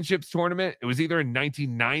Championships tournament. It was either in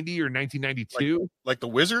 1990 or 1992. Like the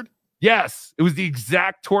Wizard? Yes, it was the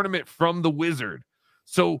exact tournament from the Wizard.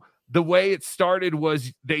 So the way it started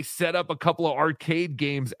was they set up a couple of arcade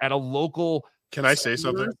games at a local. Can I say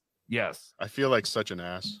something? Yes. I feel like such an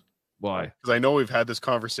ass. Why? Because I know we've had this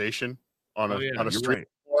conversation on a stream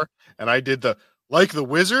before, and I did the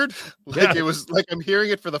Wizard. It was like I'm hearing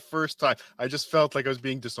it for the first time. I just felt like I was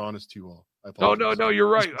being dishonest to you all. No, you're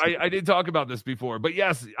right. I did talk about this before, but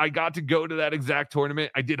yes, I got to go to that exact tournament.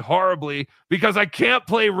 I did horribly because I can't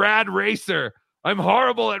play Rad Racer. I'm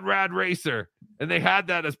horrible at Rad Racer, and they had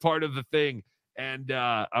that as part of the thing, and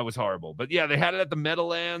I was horrible. But yeah, they had it at the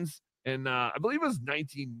Meadowlands, and I believe it was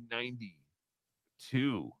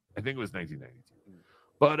 1992. I think it was 1992.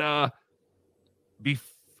 But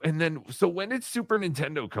and then so when did Super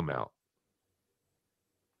Nintendo come out?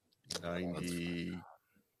 90.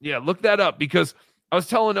 Yeah, look that up because I was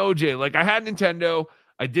telling OJ, like I had Nintendo,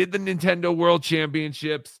 I did the Nintendo World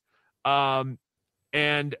Championships, and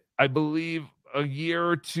I believe a year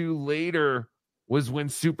or two later was when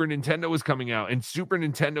Super Nintendo was coming out, and Super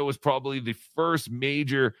Nintendo was probably the first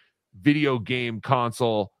major video game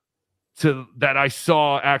console that I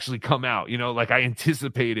saw actually come out. You know, like I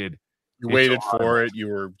anticipated. You waited for it. You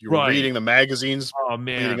were reading the magazines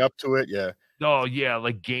leading up to it. Yeah. Oh yeah,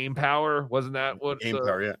 like Game Power, wasn't that what? Game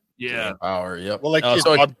Power, yeah. Yeah. Game Power, yep. Well, like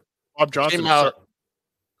Bob Johnson came out.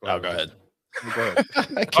 Go ahead.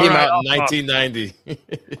 It came out in 1990.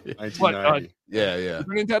 1990. Yeah.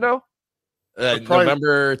 Super Nintendo?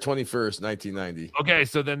 November 21st, 1990. Okay,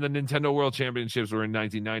 so then the Nintendo World Championships were in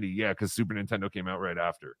 1990. Yeah, because Super Nintendo came out right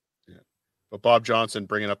after. Yeah. But Bob Johnson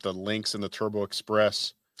bringing up the Lynx and the Turbo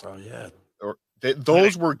Express. Oh yeah.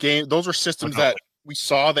 Those were systems that we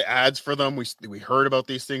saw the ads for them. We heard about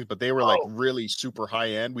these things, but they were like really super high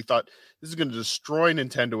end. We thought this is going to destroy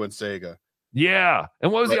Nintendo and Sega. Yeah.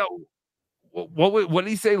 And what was what did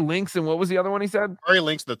he say? Lynx, and what was the other one he said?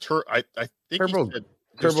 Lynx, I think Turbo. He said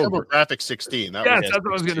TurboGrafx 16. That's what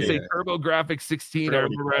I was going to say. TurboGrafx 16. I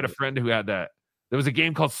remember I had a friend who had that. There was a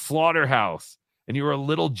game called Slaughterhouse, and you were a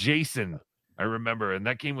little Jason. I remember, and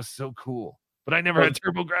that game was so cool. But I never had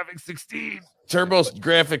TurboGrafx 16.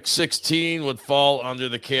 TurboGrafx 16 would fall under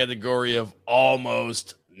the category of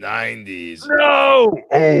almost 90s. No!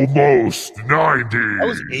 Almost 90s. That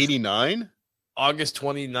was 89? August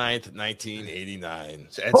 29th, 1989.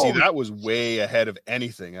 And see, that was way ahead of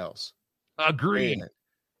anything else. Agreed.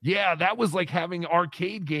 Yeah, that was like having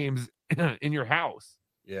arcade games in your house.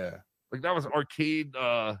 Yeah. Like that was arcade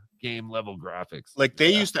game level graphics. Like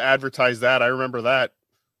they used to advertise that. I remember that.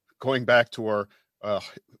 Going back to our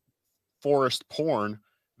forest porn,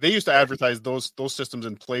 they used to advertise those systems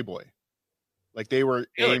in Playboy. Like they were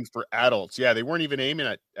aimed for adults. Yeah, they weren't even aiming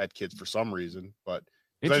at kids for some reason. But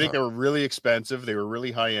I think they were really expensive. They were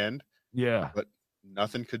really high end. Yeah. But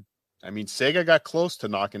nothing could. I mean, Sega got close to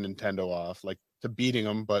knocking Nintendo off, like to beating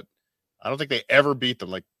them, but I don't think they ever beat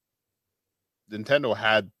them. Like Nintendo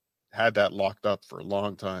had that locked up for a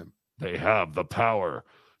long time. They have the power.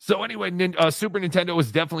 So anyway, Super Nintendo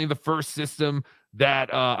was definitely the first system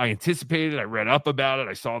that I anticipated. I read up about it.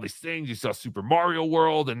 I saw these things. You saw Super Mario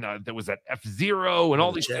World, and there was that F-Zero and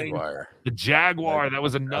all these things. The Jaguar. That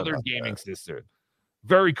was another gaming system.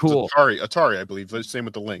 Very cool. Atari, I believe. Same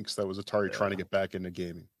with the Lynx. That was Atari trying to get back into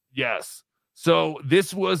gaming. Yes. So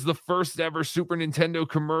this was the first ever Super Nintendo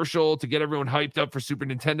commercial to get everyone hyped up for Super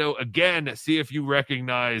Nintendo. Again, see if you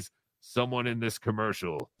recognize someone in this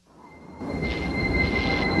commercial.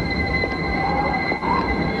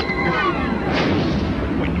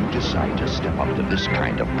 decide to step up to this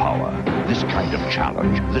kind of power, this kind of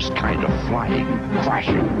challenge, this kind of flying,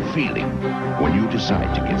 crashing feeling, when you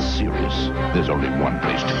decide to get serious, there's only one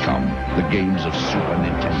place to come, the games of Super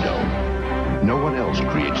Nintendo. No one else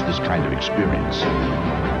creates this kind of experience,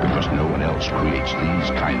 because no one else creates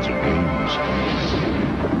these kinds of games.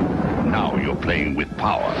 Now you're playing with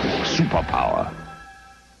power, superpower.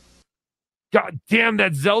 God damn,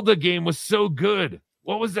 that Zelda game was so good.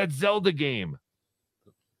 What was that Zelda game?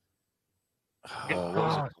 What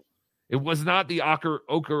was it? It was not the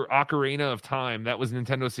Ocarina of Time. That was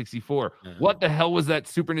Nintendo 64. What the hell was that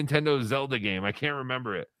Super Nintendo Zelda game? I can't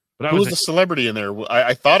remember it. But Who was the celebrity in there?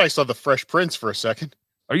 I thought I saw the Fresh Prince for a second.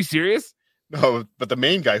 Are you serious? No, but the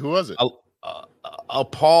main guy, who was it?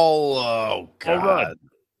 Paul. Oh God. Rudd.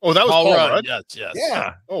 Oh, that was Paul Rudd. Yes.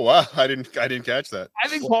 Yeah. Oh wow, I didn't catch that. I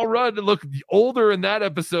think Paul Rudd looked older in that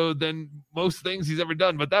episode than most things he's ever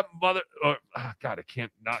done. But that God, I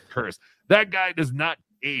can't not curse. That guy does not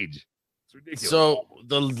age. It's ridiculous. So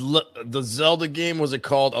the Zelda game, was it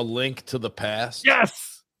called A Link to the Past?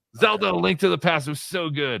 Yes, Zelda: A Link to the Past was so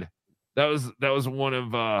good. That was one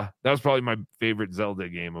of that was probably my favorite Zelda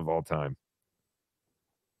game of all time.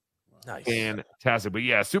 Nice, fantastic. But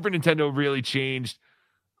yeah, Super Nintendo really changed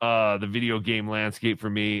the video game landscape for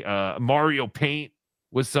me. Mario Paint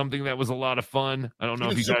was something that was a lot of fun. I don't know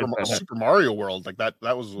if you guys Super Mario World, like that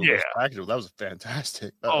was packaged. That was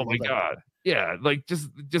fantastic. Oh my God. Yeah, like just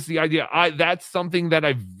the idea. That's something that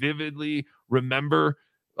I vividly remember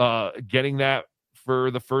getting that for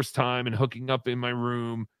the first time and hooking up in my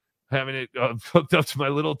room, having it hooked up to my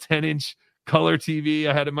little 10-inch color TV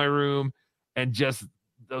I had in my room, and just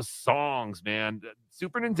those songs, man.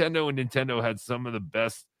 Super Nintendo and Nintendo had some of the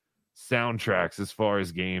best soundtracks as far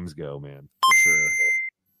as games go, man. For sure.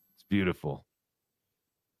 It's beautiful.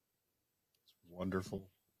 Wonderful,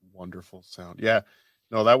 wonderful sound. Yeah.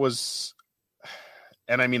 No, that was,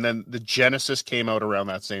 and I mean, then the Genesis came out around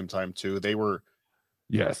that same time too. They were,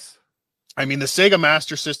 yes. I mean, the Sega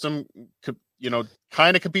Master System,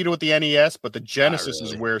 kind of competed with the NES, but the Genesis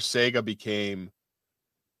is where Sega became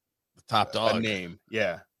the top dog. A name.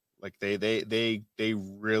 Yeah. Like they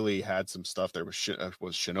really had some stuff. There was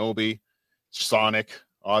Shinobi, Sonic,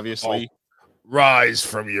 obviously. Rise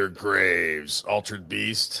from your graves, Altered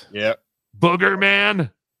Beast. Yeah. Booger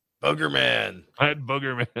Man. I had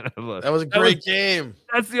Booger Man. That was a great game.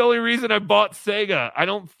 That's the only reason I bought Sega. I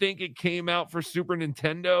don't think it came out for Super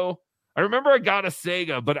Nintendo. I remember I got a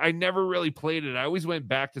Sega, but I never really played it. I always went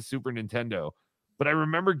back to Super Nintendo. But I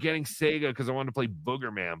remember getting Sega because I wanted to play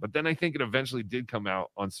Booger Man. But then I think it eventually did come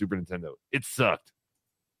out on Super Nintendo. It sucked.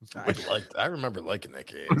 I remember liking that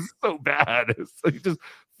game. It was so bad. It's like he just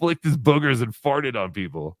flicked his boogers and farted on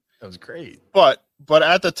people. That was great. But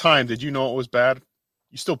at the time, did you know it was bad?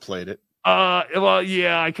 You still played it. Well,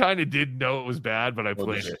 yeah, I kind of did know it was bad, but I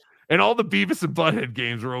played it. And all the Beavis and Butthead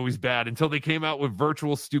games were always bad until they came out with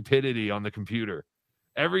Virtual Stupidity on the computer.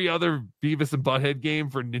 Every other Beavis and Butthead game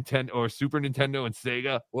for Nintendo or Super Nintendo and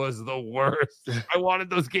Sega was the worst. I wanted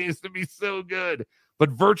those games to be so good. But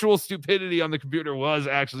Virtual Stupidity on the computer was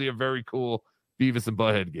actually a very cool Beavis and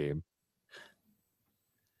Butthead game.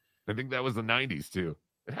 I think that was the 90s, too.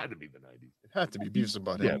 It had to be the 90s. It had to be Beavis and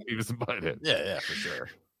Butthead. Yeah, Beavis and Butthead. Yeah, for sure.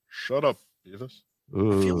 Shut up, Beavis.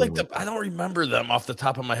 I feel like I don't remember them off the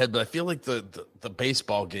top of my head, but I feel like the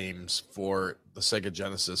baseball games for the Sega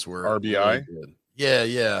Genesis were RBI. Really good.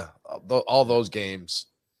 Yeah. All those games.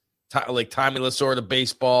 Like Tommy Lasorda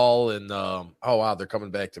baseball and oh wow, they're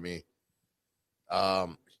coming back to me.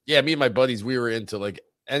 Yeah, me and my buddies, we were into like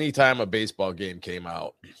anytime a baseball game came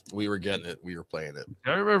out, we were getting it, we were playing it.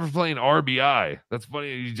 I remember playing RBI. That's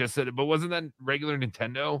funny you just said it, but wasn't that regular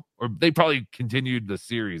Nintendo? Or they probably continued the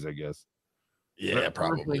series, I guess. Yeah,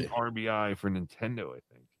 probably. RBI for Nintendo, I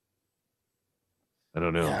think. I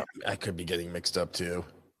don't know. Yeah, I could be getting mixed up too.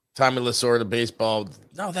 Tommy Lasorda baseball.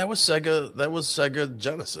 No, that was Sega. That was Sega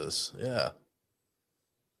Genesis. Yeah.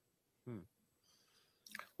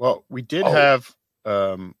 Well, we did have.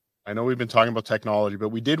 I know we've been talking about technology, but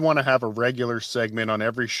we did want to have a regular segment on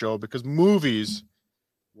every show because movies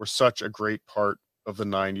were such a great part of the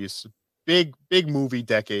 90s. Big movie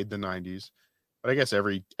decade, the 90s. But I guess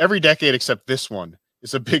every decade except this one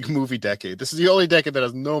is a big movie decade. This is the only decade that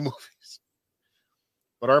has no movies.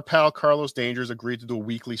 But our pal Carlos Dangers agreed to do a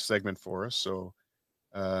weekly segment for us. So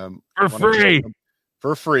for free.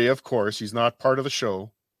 For free, of course. He's not part of the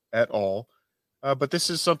show at all. But this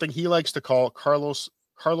is something he likes to call Carlos's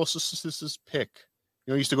pick.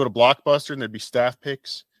 He used to go to Blockbuster and there'd be staff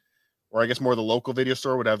picks. Or I guess more the local video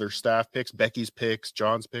store would have their staff picks, Becky's picks,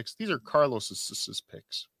 John's picks. These are Carlos's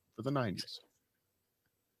picks for the 90s.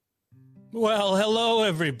 Well, hello,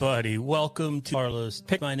 everybody. Welcome to Carlos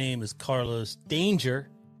Pick. My name is Carlos Danger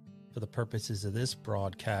for the purposes of this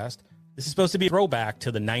broadcast. This is supposed to be a throwback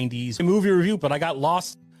to the 90s movie review, but I got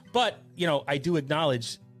lost. But, you know, I do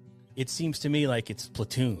acknowledge it seems to me like it's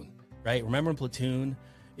Platoon, right? Remember in Platoon,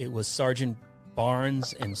 it was Sergeant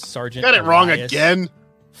Barnes and Sergeant Got it wrong Elias again.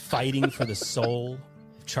 fighting for the soul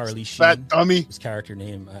of Charlie Sheen. That dummy. His character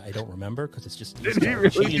name, I don't remember because it's just... Did he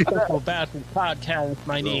really do that? Podcast.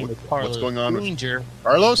 My name is Carlos What's going on? Danger.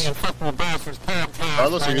 Carlos?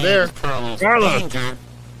 Carlos, are you there? Carlos.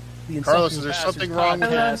 Carlos, is there something wrong?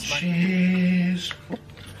 Cheese.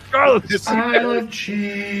 Carlos. I love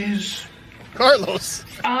cheese. Carlos.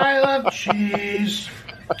 I love cheese.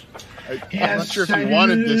 I'm not sure if you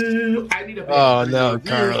wanted this. I need a Oh no,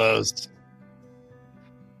 Carlos.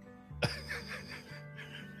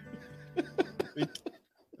 I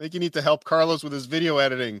think you need to help Carlos with his video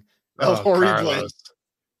editing. Oh, Carlos.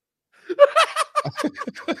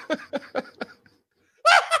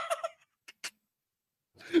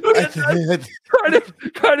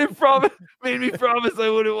 Made me promise I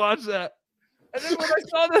wouldn't watch that. And then when I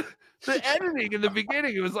saw the editing in the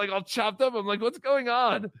beginning, it was like all chopped up. I'm like, what's going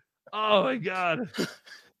on? Oh my God.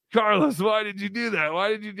 Carlos, why did you do that? Why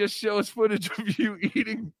did you just show us footage of you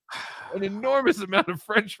eating an enormous amount of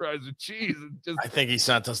French fries with cheese? And just I think he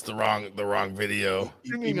sent us the wrong video.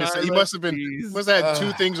 He must have had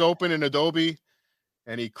two things open in Adobe,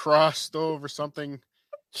 and he crossed over something.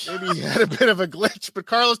 Maybe he had a bit of a glitch. But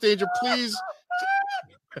Carlos Danger, please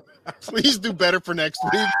do better for next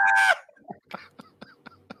week.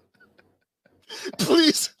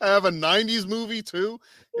 Please have a 90s movie too,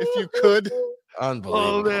 if you could. Unbelievable.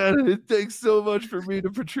 Oh man, it takes so much for me to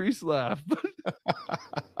Patrice laugh.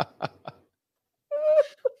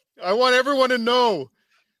 I want everyone to know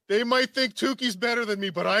they might think Tuki's better than me,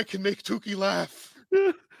 but I can make Tuki laugh.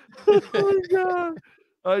 Oh my God.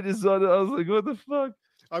 I was like, what the fuck?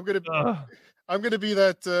 I'm gonna be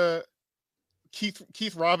that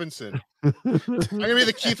Keith Robinson. I'm gonna be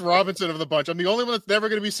the Keith Robinson of the bunch. I'm the only one that's never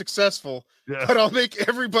gonna be successful, but I'll make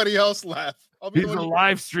everybody else laugh. He's a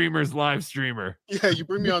live streamer. Yeah, you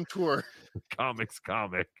bring me on tour. Comics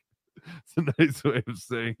comic. It's a nice way of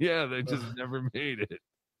saying, yeah, they just never made it.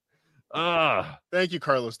 Thank you,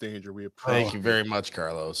 Carlos Danger. We appreciate. Thank you very much,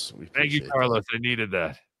 Carlos. Thank you, Carlos. I needed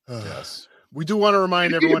that. Yes. We do want to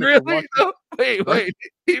remind everyone. Wait.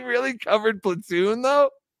 He really covered Platoon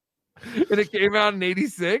though, and it came out in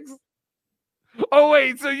 '86. Oh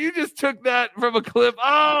wait, so you just took that from a clip?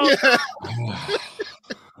 Oh. Yeah.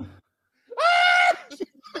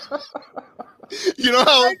 You know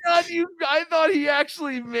how I thought he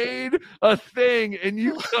actually made a thing and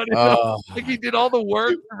you cut it up. Like he did all the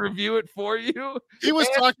work to review it for you. He was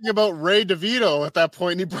talking about Ray DeVito at that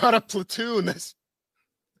point, and he brought up Platoon.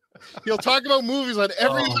 He'll talk about movies on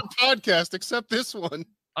every other podcast except this one.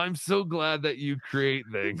 I'm so glad that you create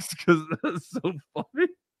things because that's so funny.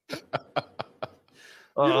 You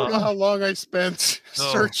don't know how long I spent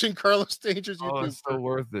searching Carlos Danger's YouTube. Oh, it's so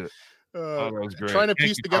worth it. That was great. Trying to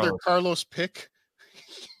piece together Carlos Pick.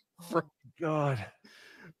 Oh, God.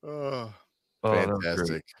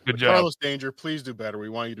 Fantastic. Good job. Carlos Danger, please do better. We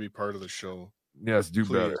want you to be part of the show. Yes, do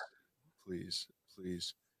better. Please.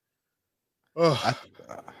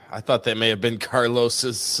 I thought that may have been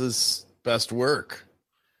Carlos's best work.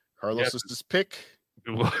 Carlos's pick.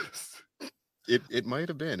 It was. It might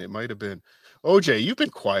have been. OJ, you've been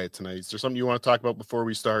quiet tonight. Is there something you want to talk about before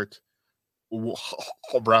we start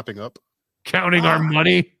wrapping up? Counting our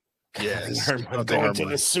money. Yes. Going to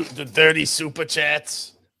the 30 super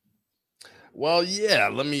chats. Well, yeah,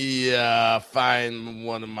 let me find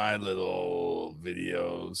one of my little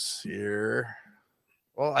videos here.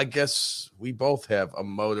 Well, I guess we both have a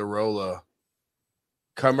Motorola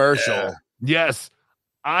commercial. Yeah. Yes.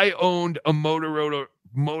 I owned a Motorola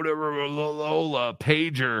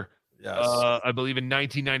pager, I believe in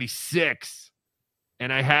 1996,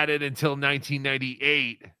 and I had it until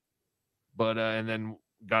 1998, but and then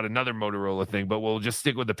got another Motorola thing, but we'll just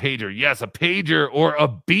stick with the pager. Yes, a pager or a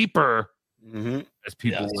beeper, as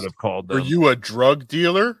people would have called them. Were you a drug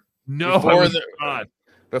dealer? No, I was not.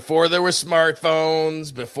 Before there were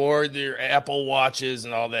smartphones, before their Apple Watches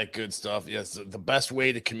and all that good stuff, yes, the best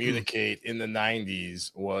way to communicate in the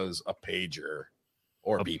 90s was a pager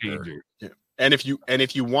or a beeper. Yeah. And if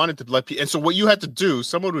you wanted to let people, and so what you had to do,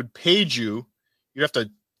 someone would page you. You'd have to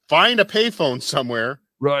find a payphone somewhere.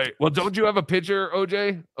 Right. Well, don't you have a picture,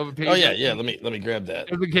 OJ, of a pager? Oh yeah. Let me grab that.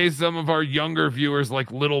 In the case some of our younger viewers, like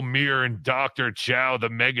Little Mir and Dr. Chow, the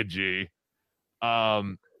Mega G,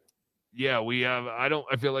 yeah, we have.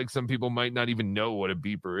 I feel like some people might not even know what a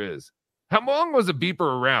beeper is. How long was a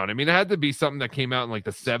beeper around? I mean, it had to be something that came out in like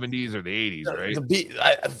the 70s or the 80s, right?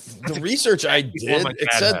 The research I did, my it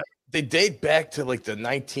dad said had. they date back to like the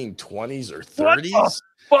 1920s or What 30s. the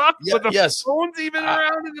fuck? Yeah, Were the yes. phones even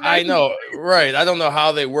around in the 90s? I know, right? I don't know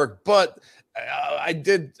how they work, but I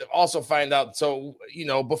did also find out. So,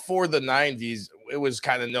 before the 90s, it was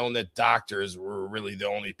kind of known that doctors were really the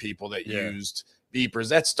only people that used beepers.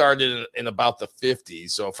 That started in about the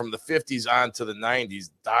 50s. So from the 50s on to the 90s,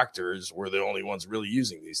 doctors were the only ones really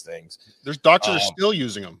using these things. There's doctors are still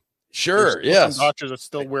using them. Sure, There's yes. some doctors that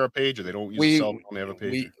still wear a pager. They don't use a cell phone. They have a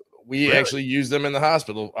pager. We Really? actually use them in the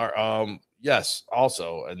hospital. Yes,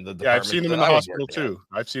 also in the department. Yeah, I've seen them in the that I was hospital working at. too.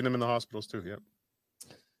 I've seen them in the hospitals too. Yeah.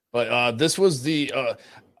 But this was the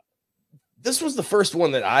first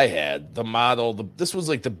one that I had. The model. This was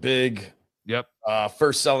like the big,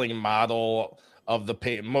 first selling model of the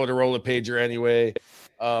Motorola pager. Anyway,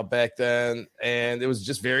 back then, and it was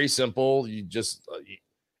just very simple. You just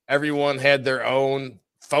everyone had their own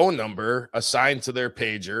phone number assigned to their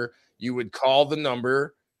pager. You would call the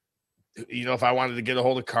number. If I wanted to get a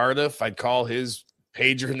hold of Cardiff, I'd call his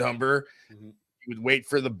pager number. You would wait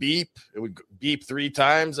for the beep. It would beep 3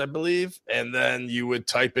 times, I believe. And then you would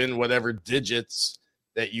type in whatever digits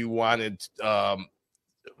that you wanted.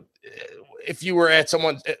 If you were at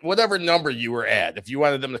whatever number you were at, if you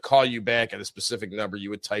wanted them to call you back at a specific number, you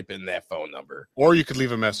would type in that phone number. Or you could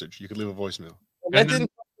leave a message. You could leave a voicemail. Well, that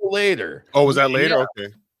didn't come later. Oh, was that later? Yeah.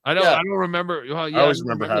 Okay. I don't remember. Well, I always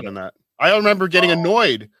remember having that. I remember getting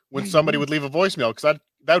annoyed when somebody would leave a voicemail because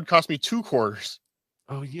that would cost me 2 quarters.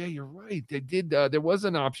 Oh yeah, you're right. They did. There was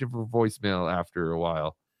an option for voicemail after a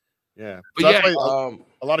while. Yeah, but so that's why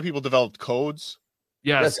a lot of people developed codes.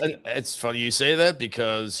 Yes, and it's funny you say that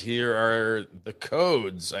because here are the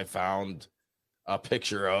codes I found a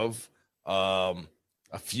picture of.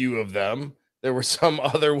 A few of them. There were some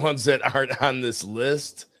other ones that aren't on this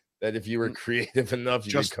list that if you were creative enough,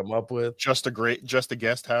 you could come up with. Just a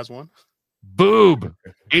guest has one. Boob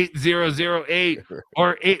 8008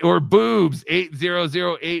 or boobs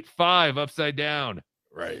 80085 upside down.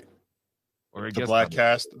 Right. Or I the guess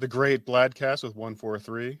Bladcast, the great Bladcast with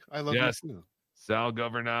 143. I love you too. Sal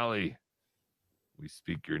Governale. We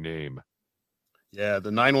speak your name. Yeah,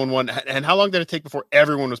 the 911. And how long did it take before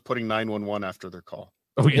everyone was putting 911 after their call?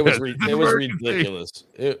 Oh, it was ridiculous.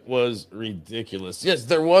 It was ridiculous. Yes,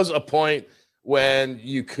 there was a point when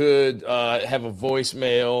you could have a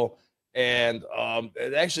voicemail, and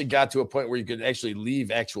it actually got to a point where you could actually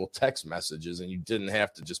leave actual text messages, and you didn't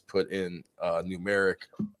have to just put in numeric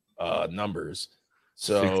numbers.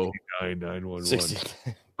 So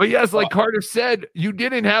 69911. But yes, like Carter said, you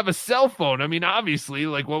didn't have a cell phone. I mean, obviously,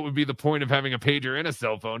 like what would be the point of having a pager and a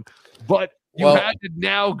cell phone? But you had to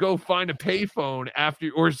now go find a pay phone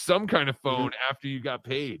or some kind of phone after you got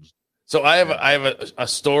paged. So I have a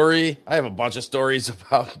story. I have a bunch of stories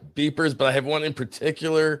about beepers, but I have one in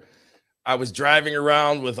particular. I was driving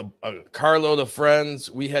around with a carload of friends.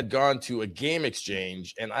 We had gone to a game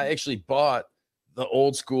exchange, and I actually bought the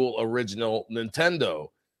old school original Nintendo.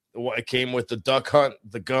 It came with the duck hunt,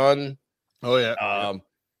 the gun. Oh yeah.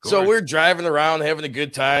 So we're driving around, having a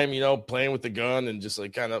good time, playing with the gun and just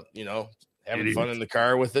like kind of, having fun in the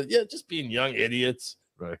car with it. Yeah, just being young idiots.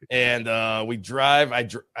 Right. And we drive.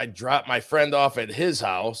 I drop my friend off at his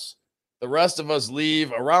house. The rest of us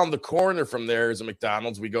leave. Around the corner from there is a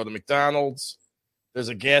McDonald's. We go to McDonald's. There's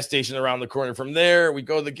a gas station around the corner from there. We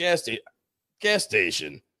go to the gas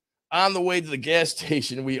station. On the way to the gas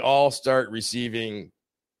station, we all start receiving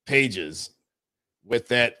pages with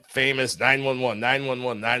that famous 911,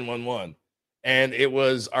 911, 911. And it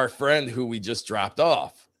was our friend who we just dropped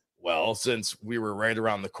off. Well, since we were right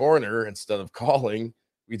around the corner, instead of calling,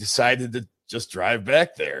 we decided to just drive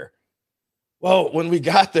back there. Well, when we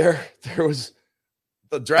got there,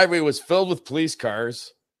 the driveway was filled with police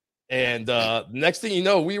cars. And next thing you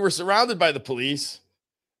know, we were surrounded by the police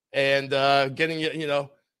and getting,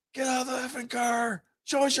 get out of the effing car.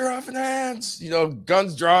 Show us your effing hands.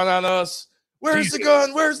 Guns drawn on us. Where's the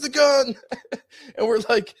gun? Where's the gun? And we're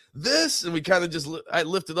like, this. And we kind of I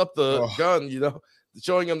lifted up the gun,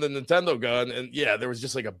 showing him the Nintendo gun. And yeah, there was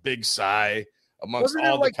just like a big sigh amongst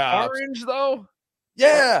all the cops. Orange though?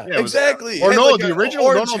 Yeah, exactly. Or no, like the original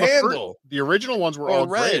handle. The original ones were all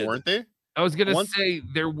gray, weren't they? I was gonna say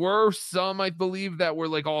there were some, I believe, that were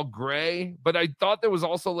like all gray, but I thought there was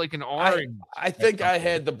also like an orange. I think I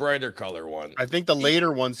had the brighter color one. I think the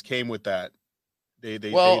later ones came with that. They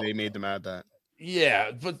made them add that.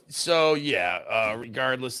 Yeah, but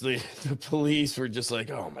regardless, the police were just like,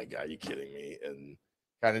 "Oh my god, you kidding me?" and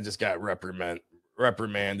kind of just got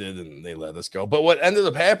reprimanded, and they let us go. But what ended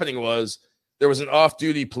up happening was there was an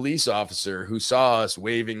off-duty police officer who saw us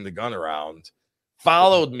waving the gun around,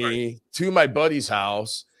 followed me to my buddy's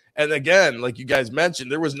house. And again, like you guys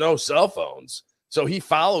mentioned, there was no cell phones. So he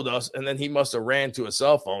followed us, and then he must have ran to a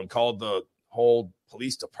cell phone, called the whole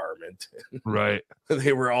police department. Right.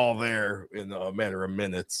 They were all there in a matter of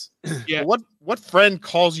minutes. Yeah. What friend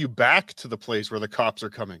calls you back to the place where the cops are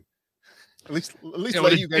coming? At least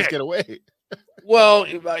let you guys get away. Well,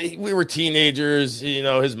 we were teenagers. You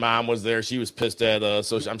know, his mom was there. She was pissed at us.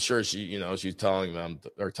 So I'm sure she's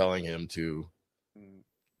telling him to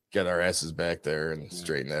get our asses back there and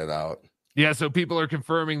straighten that out. Yeah, so people are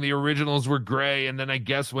confirming the originals were gray, and then I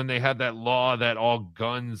guess when they had that law that all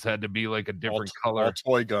guns had to be like a different color, all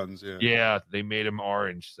toy guns, yeah, they made them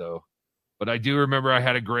orange. So, but I do remember I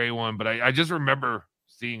had a gray one, but I just remember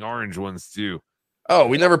seeing orange ones too. Oh,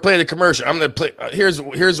 we never played a commercial. I'm gonna play.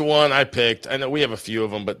 Here's one I picked. I know we have a few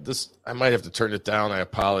of them, but this I might have to turn it down. I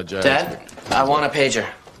apologize. Dad, I want a pager.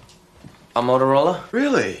 A Motorola?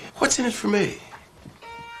 Really? What's in it for me?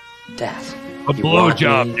 Dad. A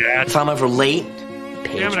blowjob, Dad. If I'm ever late,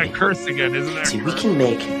 Damn it, I cursed again, isn't there? See, we can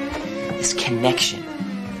make this connection.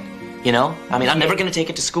 You know? I mean, I'm never going to take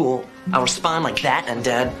it to school. I'll respond like that, and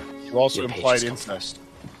Dad... You also implied incest.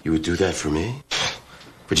 You would do that for me?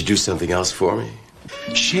 Would you do something else for me?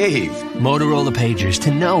 Shave. Motorola pagers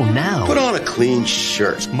to know now. Put on a clean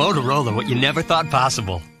shirt. Motorola, what you never thought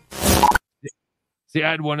possible. See,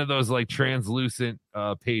 I had one of those like translucent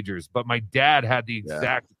pagers, but my dad had the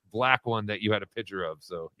exact black one that you had a picture of.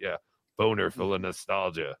 So yeah, boner full of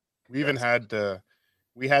nostalgia. We even had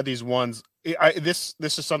we had these ones. This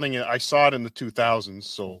is something I saw it in the 2000s,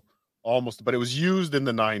 so almost, but it was used in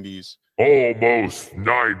the 90s. Almost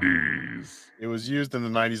 90s. It was used in the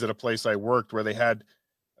 90s at a place I worked where they had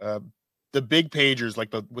the big pagers,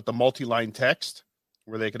 like with the multi-line text,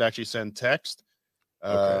 where they could actually send text.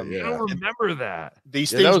 I don't remember that.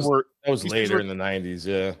 These things were later in the 90s.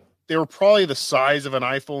 Yeah, they were probably the size of an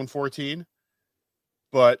iPhone 14,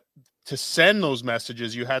 but to send those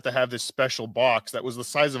messages, you had to have this special box that was the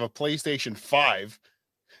size of a PlayStation 5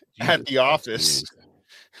 at the office,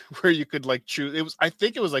 where you could like choose. I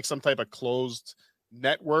think it was like some type of closed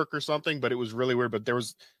network or something, but it was really weird. But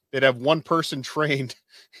they'd have one person trained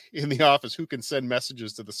in the office who can send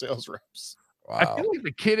messages to the sales reps. Wow. I feel like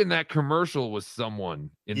the kid in that commercial was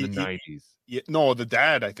someone in the 90s. Yeah, no, the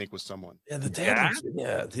dad I think was someone. Yeah, the dad.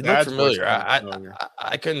 He looked familiar.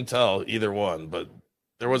 I couldn't tell either one, but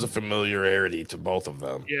there was a familiarity to both of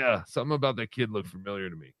them. Yeah, something about that kid looked familiar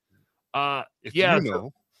to me. If yeah. you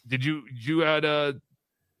know. Did you had a?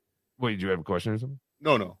 Wait, did you have a question or something?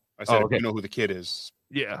 No. I said, okay. If you know who the kid is,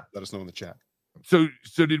 yeah, let us know in the chat. So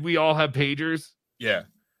did we all have pagers? Yeah.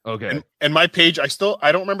 Okay. And my page, I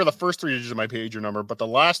don't remember the first 3 digits of my pager number, but the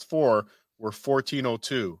last 4 were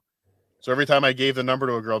 1402. So every time I gave the number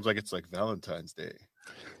to a girl, I was like, it's like Valentine's Day.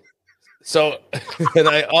 So, and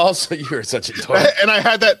I also, you're such a dork. and I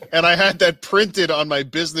had that printed on my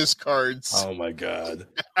business cards. Oh my God.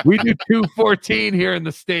 We do 214 here in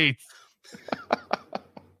the States.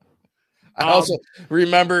 I also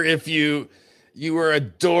remember if you were a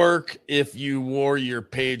dork if you wore your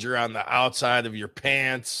pager on the outside of your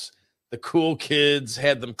pants. The cool kids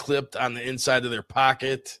had them clipped on the inside of their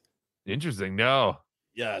pocket. Interesting. No.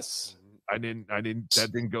 Yes. I didn't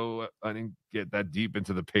get that deep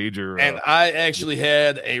into the pager. And I actually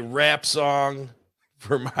had a rap song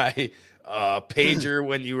for my pager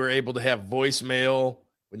when you were able to have voicemail,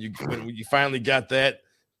 when you finally got that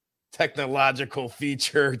technological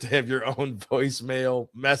feature to have your own voicemail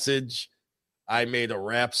message. I made a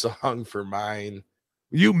rap song for mine.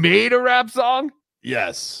 You made a rap song?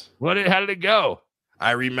 Yes. How did it go?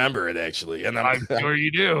 I remember it actually. And I'm sure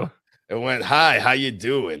you do. It went, "Hi, how you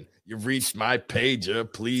doing? You've reached my pager.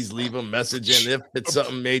 Please leave a message, and if it's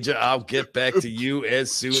something major, I'll get back to you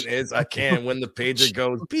as soon as I can." When the pager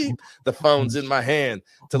goes beep, the phone's in my hand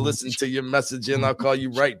to listen to your message, and I'll call you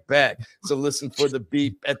right back. So listen for the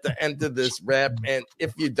beep at the end of this rap. And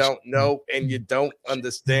if you don't know and you don't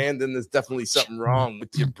understand, then there's definitely something wrong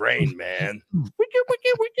with your brain, man. Wiki.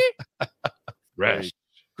 Right.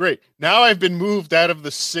 Great. Now I've been moved out of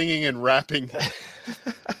the singing and rapping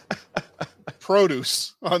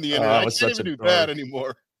produce on the internet. I can't even do that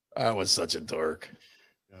anymore. I was such a dork.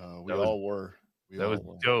 We all were. That was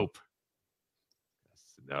dope.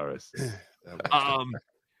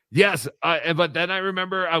 Yes, but then I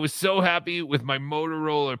remember I was so happy with my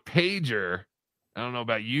Motorola pager. I don't know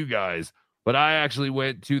about you guys, but I actually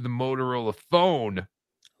went to the Motorola phone.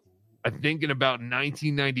 I think in about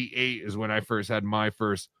 1998 is when I first had my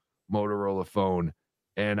first Motorola phone.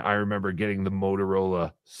 And I remember getting the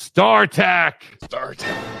Motorola StarTAC.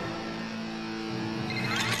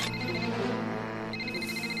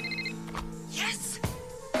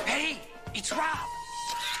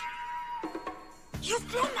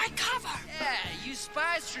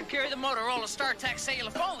 This should carry the Motorola StarTAC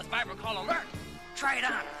cellular phone with vibro-call alert. Try it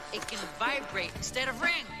on. It can vibrate instead of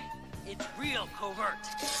ring. It's real covert.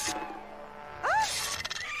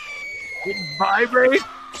 It vibrate?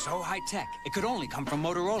 So high-tech, it could only come from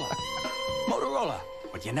Motorola. Motorola,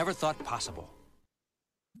 what you never thought possible.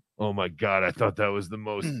 Oh my God, I thought that was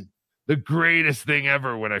the greatest thing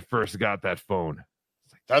ever when I first got that phone.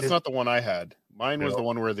 That's not the one I had. Mine was the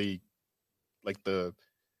one where it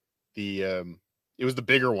was the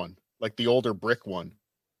bigger one, like the older brick one.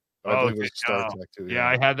 I believe it was StarTAC too. Yeah,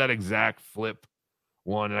 I had that exact flip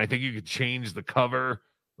one, and I think you could change the cover,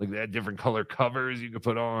 like they had different color covers you could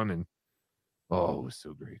put on, and it was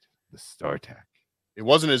so great. The StarTAC. It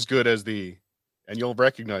wasn't as good as and you'll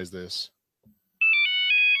recognize this,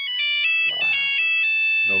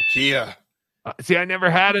 Nokia. See, I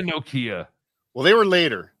never had a Nokia. Well, they were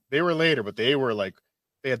later, but they were like,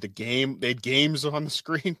 they had games on the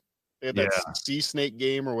screen. They had that Sea Snake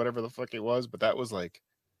game or whatever the fuck it was, but that was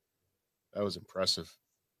impressive.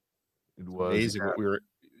 It was amazing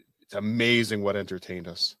it's amazing what entertained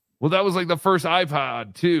us. Well, that was like the first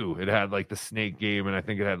iPod too. It had like the Snake game, and I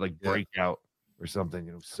think it had like Breakout or something.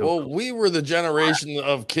 It was so cool. We were the generation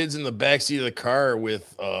of kids in the backseat of the car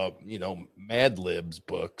with Mad Libs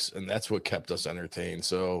books, and that's what kept us entertained.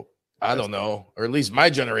 So I don't know, or at least my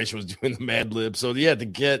generation was doing the Mad Libs. So you had to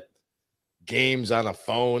get games on a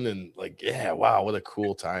phone, and wow, what a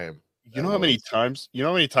cool time. You know how many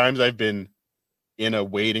times I've been in a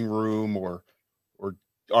waiting room or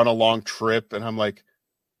on a long trip, and I'm like,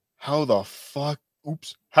 how the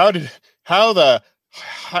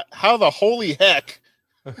holy heck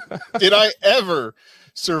did I ever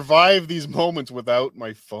survive these moments without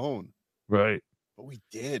my phone? Right. But we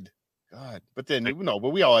did. God. But then, but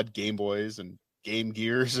we all had Game Boys and Game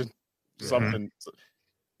Gears and something.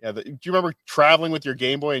 Yeah. Do you remember traveling with your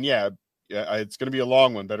Game Boy? And it's going to be a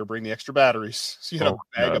long one. Better bring the extra batteries. So you had a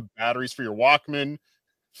bag of batteries for your Walkman,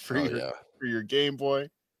 for your Game Boy.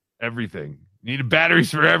 Everything. You needed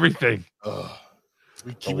batteries for everything. We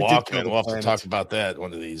Walkman. We'll have to talk about that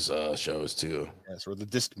one of these shows too. Yes, or the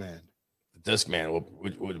Discman. The Discman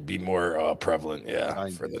would be more prevalent,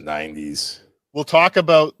 for the 90s. We'll talk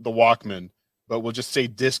about the Walkman, but we'll just say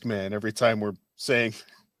Discman every time we're saying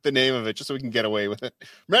the name of it, just so we can get away with it.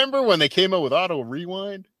 Remember when they came out with Auto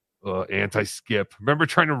Rewind? Anti-skip. Remember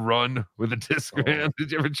trying to run with a Discman?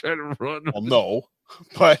 Did you ever try to run? Well, no,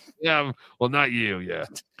 but not you. Yeah,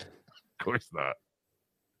 of course not.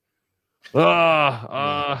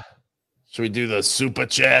 Should we do the super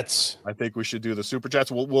chats? I think we should do the super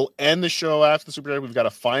chats. We'll end the show after the super chat. We've got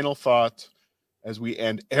a final thought as we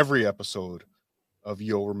end every episode of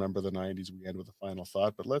Yo Remember the 90s. We end with a final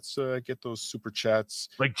thought, but let's get those super chats.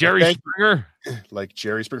 Like Jerry Springer? Like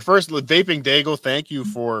Jerry Springer. First, Vaping Dago, thank you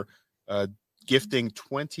for gifting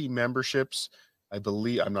 20 memberships. I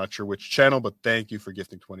believe, I'm not sure which channel, but thank you for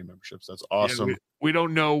gifting 20 memberships. That's awesome. Yeah, we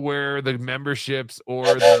don't know where the memberships or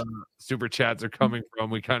the super chats are coming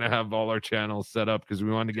from. We kind of have all our channels set up because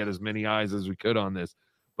we wanted to get as many eyes as we could on this.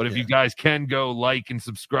 But if you guys can go like and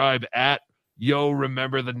subscribe at Yo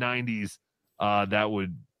Remember the 90s, that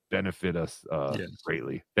would benefit us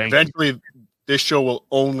greatly. Eventually, this show will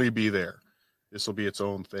only be there. This will be its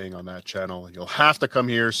own thing on that channel. You'll have to come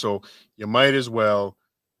here, so you might as well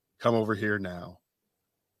come over here now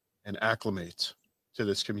and acclimate to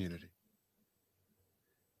this community.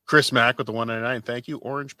 Chris Mack with the 199. Thank you.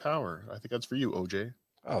 Orange Power. I think that's for you, OJ.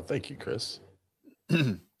 Oh, thank you, Chris.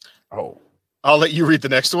 I'll let you read the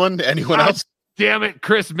next one. Anyone else? Damn it,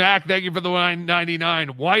 Chris Mack. Thank you for the 199.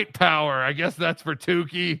 White Power. I guess that's for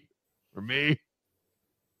Tukey. For me.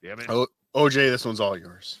 Damn it. OJ, this one's all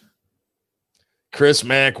yours. Chris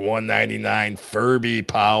Mack, 199. Furby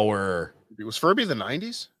Power. Was Furby the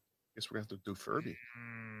 90s? I guess we're going to have to do Furby.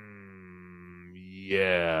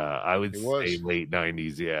 Yeah, I would say late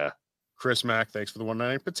 90s, yeah. Chris Mack, thanks for the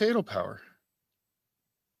 199. Potato Power.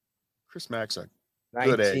 Chris Mack's a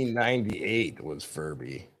good egg. 1998 was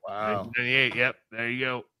Furby. Wow. 1998, yep, there you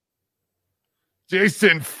go.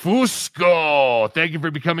 Jason Fusco, thank you for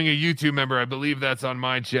becoming a YouTube member. I believe that's on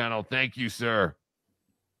my channel. Thank you, sir.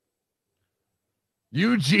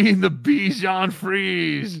 Eugene the Bijan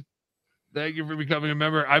Freeze. Thank you for becoming a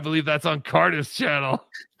member. I believe that's on Cardiff's channel.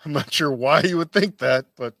 I'm not sure why you would think that,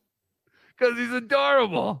 but because he's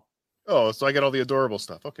adorable. Oh, so I get all the adorable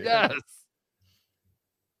stuff. Okay. Yes.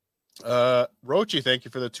 Rochi, thank you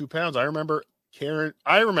for the £2. I remember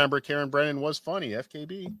Karen Brennan was funny.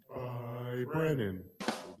 FKB. Bye, Brennan.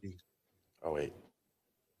 Oh wait.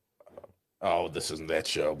 Oh, this isn't that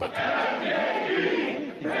show, but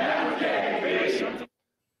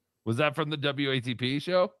was that from the WATP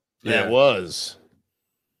show? Yeah, it was.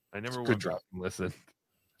 I never Good went drop. back and listened.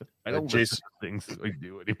 I don't listen to things that I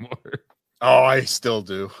do anymore. Oh, I still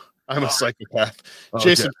do. I'm a psychopath. Okay.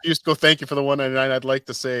 Jason Fusco, thank you for the 199. I'd like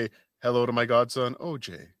to say hello to my godson,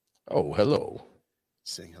 OJ. Oh, hello.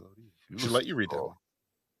 Saying hello to you. We should let you read that one.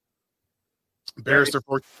 Barrister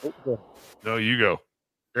Barrister No, you go.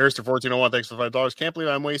 Barrister 1401, thanks for $5. Can't believe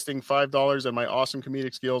I'm wasting $5 and my awesome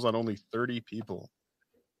comedic skills on only 30 people.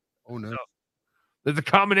 Oh no. There's a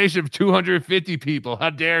combination of 250 people. How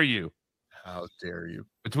dare you? How dare you?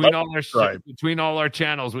 Between all our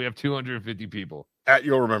channels, we have 250 people.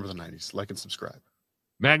 You'll remember the 90s. Like and subscribe.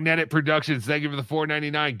 Magnetic Productions, thank you for the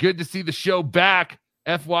 $4.99. Good to see the show back.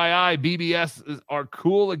 FYI, BBS are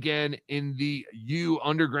cool again in the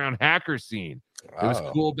underground hacker scene. It was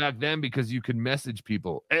cool back then because you could message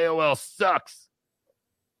people. AOL sucks.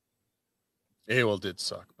 AOL did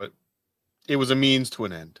suck, but it was a means to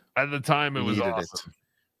an end. At the time, it was awesome.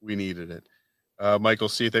 We needed it. Michael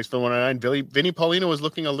C., thanks for the 199. Vinny Paulino was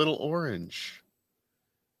looking a little orange.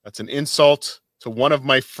 That's an insult to one of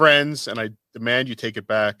my friends, and I demand you take it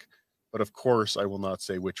back. But of course, I will not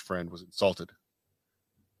say which friend was insulted.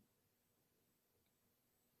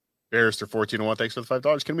 Barrister 1401, thanks for the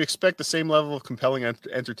 $5. Can we expect the same level of compelling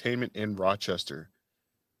entertainment in Rochester?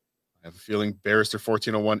 I have a feeling Barrister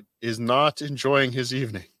 1401 is not enjoying his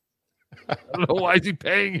evening. I don't know why is he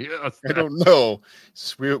paying us. I don't know.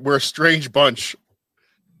 We're a strange bunch.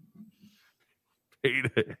 Hate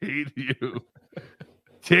you.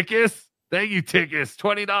 Tickus? Thank you, Tickus.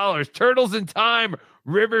 $20. Turtles in Time,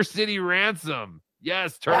 River City Ransom.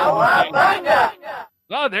 Yes, Turtles in Time.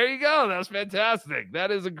 Oh, there you go. That was fantastic.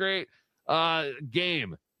 That is a great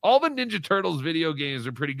game. All the Ninja Turtles video games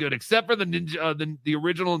are pretty good, except for the the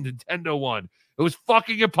original Nintendo one. It was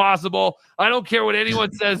fucking impossible. I don't care what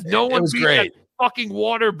anyone says. No one beat that fucking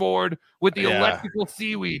waterboard with the electrical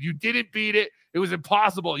seaweed. You didn't beat it. It was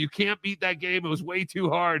impossible. You can't beat that game. It was way too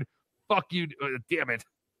hard. Fuck you. Damn it.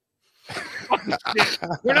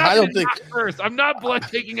 We're not going to curse. I'm not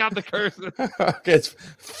taking out the curse.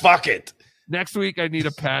 Fuck it. Next week, I need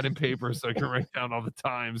a pad and paper so I can write down all the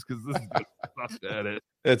times because this is just at it.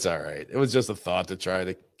 It's all right. It was just a thought to try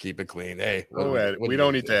to keep it clean. Hey, we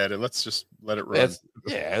don't need to edit. Let's just let it run.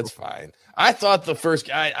 It's fine. I thought the first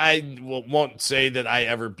guy, I won't say that I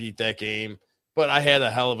ever beat that game, but I had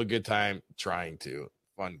a hell of a good time trying to.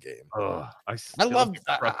 Fun game. I loved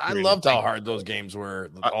how hard those games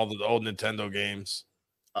were. All the old Nintendo games.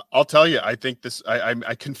 I'll tell you, I think this.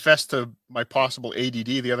 I confessed to my possible ADD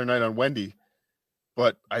the other night on Wendy,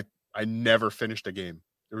 but I never finished a game.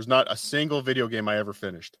 There was not a single video game I ever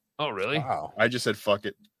finished. Oh, really? Wow. I just said fuck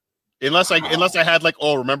it. Unless I had like,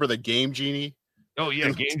 remember the Game Genie? Oh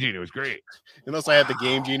yeah, Game Genie was great. Unless I had the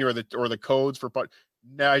Game Genie or the codes for.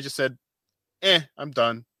 Now I just said, I'm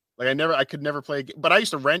done. Like I could never play. But I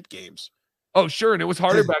used to rent games. Oh, sure. And it was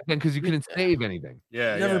harder back then because you couldn't save anything.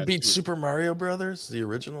 Yeah. You never beat Super Mario Brothers, the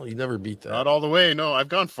original? You never beat that? Not all the way. No, I've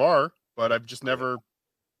gone far, but I've just never,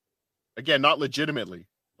 again, not legitimately.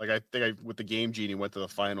 Like I think I, with the Game Genie, went to the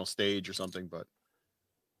final stage or something, but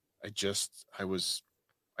I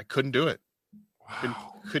couldn't do it.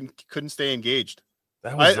 Wow. Couldn't stay engaged.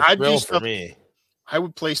 That was the thrill for me. I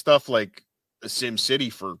would play stuff like the Sim City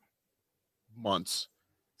for months.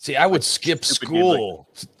 See, I would skip school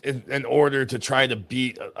in order to try to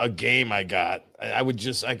beat a game I got. I would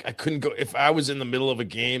just, I couldn't go. If I was in the middle of a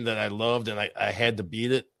game that I loved and I had to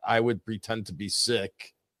beat it, I would pretend to be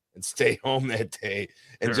sick and stay home that day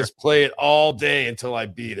and just play it all day until I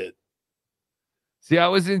beat it. See, I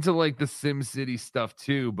was into like the Sim City stuff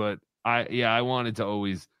too, but I wanted to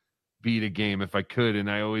always beat a game if I could. And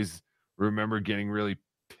I always remember getting really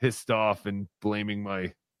pissed off and blaming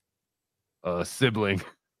my sibling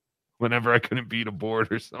whenever I couldn't beat a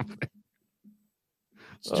board or something.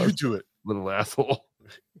 You do it. Little asshole.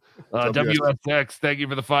 WSX, thank you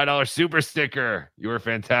for the $5 super sticker. You were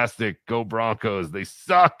fantastic. Go Broncos. They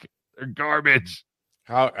suck. They're garbage.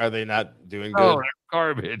 How are they not doing good? Oh, they're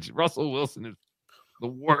garbage. Russell Wilson is the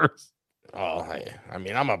worst. Oh, I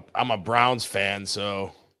mean, I'm a Browns fan,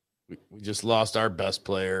 so we just lost our best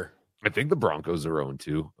player. I think the Broncos are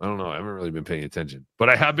 0-2. I don't know. I haven't really been paying attention, but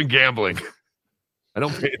I have been gambling. I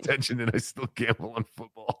don't pay attention and I still gamble on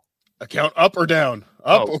football. Account up or down?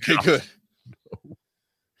 Up. Oh, okay, no. good.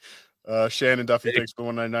 Shannon Duffy, thanks for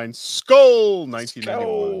 199. Skull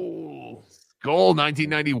 1991. Skull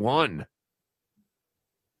 1991.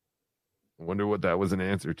 I wonder what that was an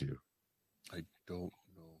answer to. I don't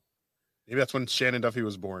know. Maybe that's when Shannon Duffy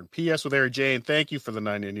was born. P.S. with Harry Jane, thank you for the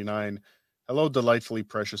 $9.99. Hello, delightfully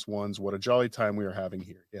precious ones. What a jolly time we are having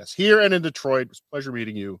here. Yes, here and in Detroit. It was a pleasure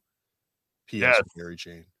meeting you. P.S. with Harry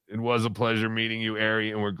Jane. It was a pleasure meeting you,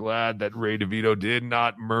 Ari, and we're glad that Ray DeVito did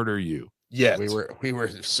not murder you. Yet. We were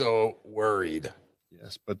so worried.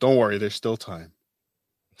 Yes, but don't worry, there's still time.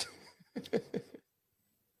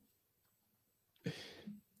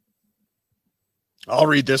 I'll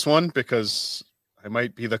read this one because I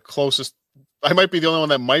might be the closest. I might be the only one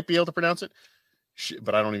that might be able to pronounce it,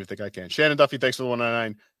 but I don't even think I can. Shannon Duffy, thanks for the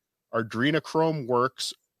 199. Adrenochrome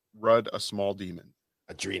works. Rudd a small demon.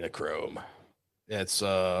 Adrenochrome. Yeah, it's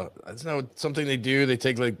not something they do. They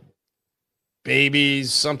take like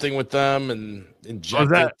babies, something with them, and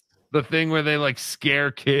inject it. The thing where they like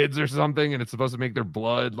scare kids or something, and it's supposed to make their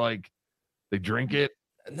blood like they drink it?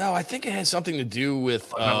 No, I think it has something to do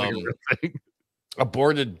with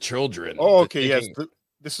aborted children. Oh, okay, yes.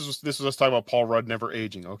 This is us talking about Paul Rudd never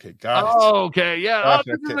aging. Okay, got it. Oh, okay, yeah.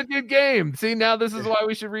 This is a good game. See, now this is why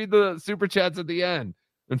we should read the super chats at the end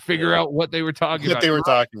and figure out what they were talking about. What they were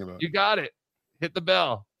talking about. You got it. Hit the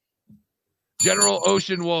bell. General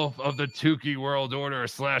Ocean Wolf of the Tukey World Order /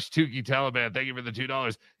 Tukey Taliban. Thank you for the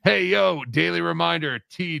 $2. Hey, yo, daily reminder.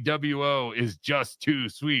 TWO is just too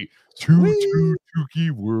sweet.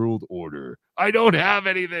 Tukey World Order. I don't have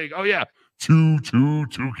anything. Oh, yeah.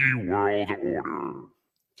 Tukey World Order.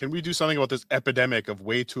 Can we do something about this epidemic of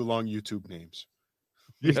way too long YouTube names?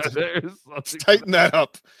 Yeah, there's something. Tighten that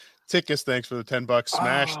up. Tickus, thanks for the $10.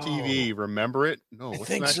 Smash TV. Remember it? No, I what's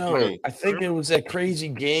think Smash so. TV? I think it was that crazy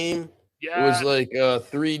game. Yeah. It was like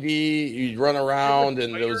 3D. You'd run around,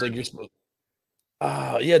 and it was like you're supposed.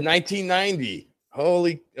 Yeah, 1990.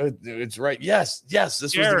 Holy, it's right. Yes,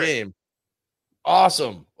 this was the game.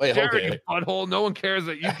 Awesome. Wait, Jared, okay. you butthole. No one cares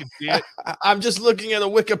that you can see it. I'm just looking at a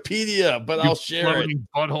Wikipedia, but I'll share it.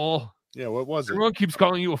 Butthole. Yeah, what was it? Everyone keeps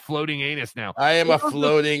calling you a floating anus now. I am a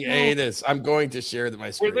floating anus. I'm going to share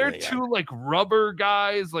my screen. Were there two like rubber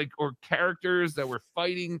guys, like or characters that were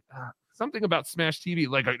fighting? Something about Smash TV,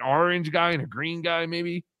 like an orange guy and a green guy,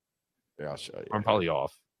 maybe. Yeah, I'll show you. I'm probably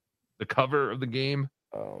off. The cover of the game.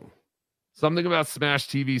 Something about Smash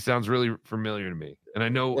TV sounds really familiar to me, and I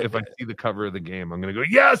know if I see the cover of the game, I'm gonna go,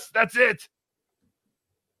 yes, that's it.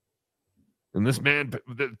 And this man,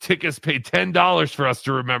 the tickets paid $10 for us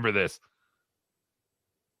to remember this.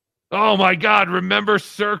 Oh my God! Remember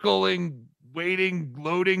circling, waiting,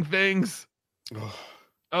 loading things.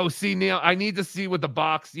 Oh, see, Neil, I need to see what the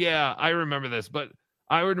box. Yeah, I remember this, but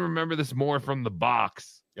I would remember this more from the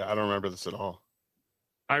box. Yeah, I don't remember this at all.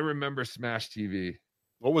 I remember Smash TV.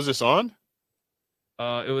 What was this on?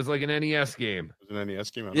 It was like an NES game. It was an NES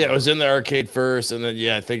game? Yeah, it was in the arcade first, and then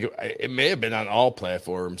I think it may have been on all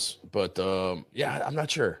platforms, but yeah, I'm not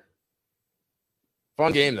sure.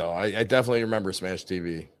 Fun game though. I definitely remember Smash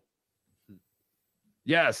TV.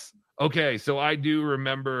 Yes. Okay, so I do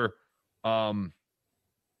remember. I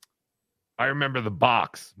remember the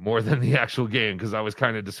box more than the actual game because I was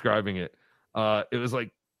kind of describing it. It was like,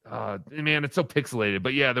 man, it's so pixelated.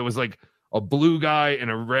 But yeah, there was like a blue guy and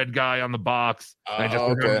a red guy on the box. And I just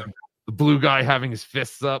remember the blue guy having his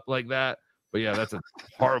fists up like that. But yeah, that's a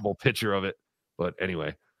horrible picture of it. But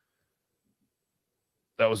anyway,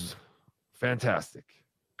 that was fantastic.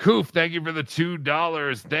 Koof, thank you for the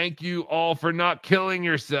 $2. Thank you all for not killing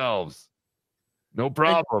yourselves. No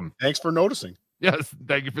problem. Thanks for noticing. Yes,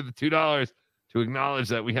 thank you for the $2 to acknowledge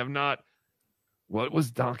that we have not. What was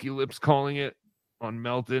Donkey Lips calling it on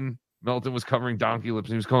Melton? Melton was covering Donkey Lips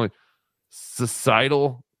and he was calling it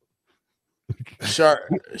societal. Who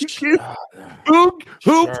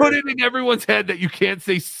put it in everyone's head that you can't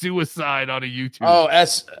say suicide on a YouTube? Oh,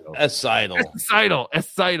 S-sidal.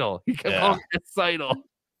 He kept calling it S-sidal.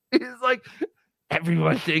 He's like,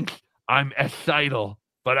 everyone thinks I'm S-sidal,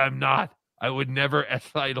 but I'm not. I would never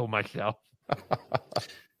S-sidal myself.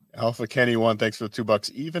 Alpha Kenny 1, thanks for the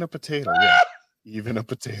 $2. Even a potato. Yeah, even a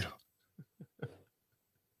potato.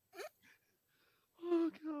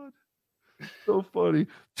 Oh, God. So funny.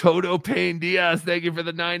 Toto Payne Diaz, thank you for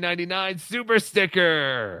the $9.99 super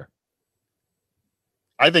sticker.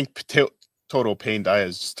 I think Toto Payne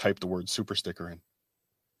Diaz just typed the word super sticker in.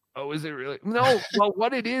 Oh, is it really? No, well,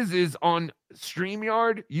 what it is on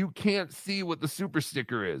StreamYard, you can't see what the super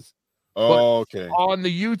sticker is. Oh, okay. On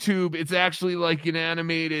the YouTube, it's actually like an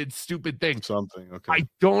animated stupid thing. Something, okay. I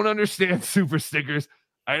don't understand super stickers.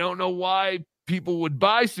 I don't know why people would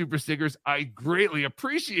buy super stickers. I greatly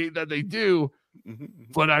appreciate that they do,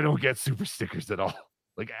 but I don't get super stickers at all.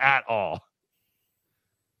 Like, at all.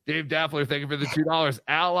 Dave Daffler, thank you for the $2.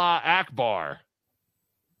 Allah Akbar.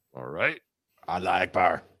 All right. Allah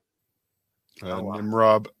Akbar.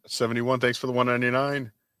 Nimrob 71, thanks for the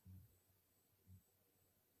 $199.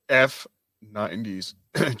 F90s,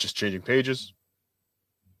 just changing pages.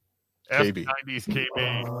 F90s KB.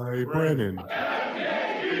 Hi, Brennan.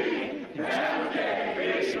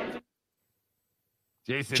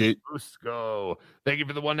 Jason Fusco, thank you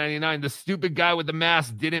for the $1.99. The stupid guy with the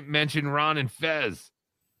mask didn't mention Ron and Fez.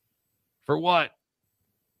 For what?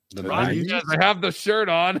 The Ron 90s? says, I have the shirt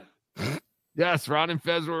on. Yes, Ron and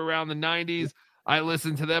Fez were around the 90s. I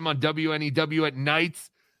listened to them on WNEW at nights.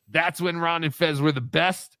 That's when Ron and Fez were the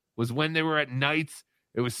best, was when they were at nights.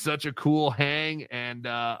 It was such a cool hang, and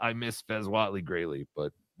I miss Fez Whatley greatly,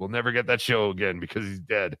 but we'll never get that show again because he's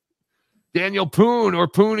dead. Daniel Poon, or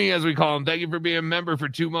Pooney as we call him, thank you for being a member for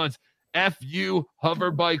 2 months. FU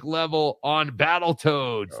hoverbike level on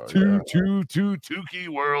Battletoads. 222 Tukey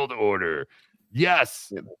World Order.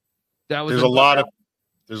 Yes. That was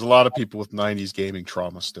there's a lot of people with 90s gaming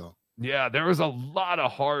trauma still. Yeah, there was a lot of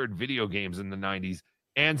hard video games in the 90s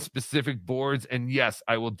and specific boards. And yes,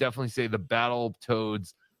 I will definitely say the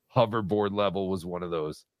Battletoads hoverboard level was one of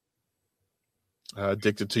those.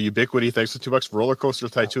 Addicted to Ubiquity, thanks for $2. Roller Coaster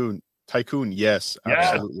Tycoon, yes,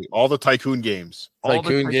 absolutely. All the Tycoon games.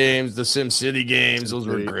 Tycoon games, the Sim City games, those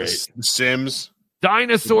were great. The Sims.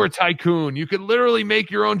 Dinosaur Tycoon. You could literally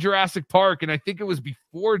make your own Jurassic Park, and I think it was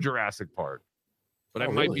before Jurassic Park, but I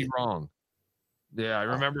might be wrong. Yeah, I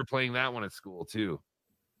remember playing that one at school too.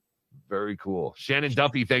 Very cool. Shannon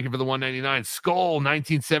Duffy, thank you for the $1.99. Skull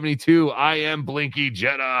 1972. I am Blinky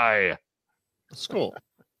Jedi. Skull.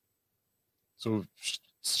 So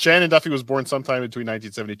Shannon Duffy was born sometime between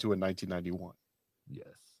 1972 and 1991. Yes.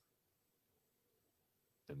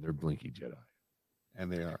 And they're Blinky Jedi.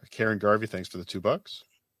 And they are. Karen Garvey, thanks for the $2.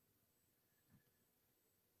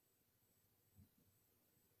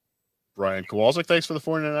 Brian Kowalczyk, thanks for the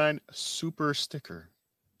 $4.99 super sticker.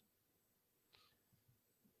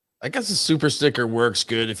 I guess the super sticker works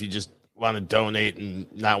good if you just want to donate and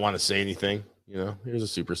not want to say anything. You know, here's a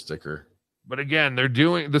super sticker. But again,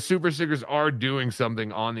 the super stickers are doing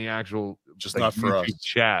something on the actual, just not for YouTube us.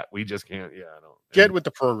 Chat. We just can't. Yeah, I don't get with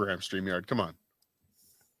the program, StreamYard. Come on.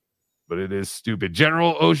 But it is stupid.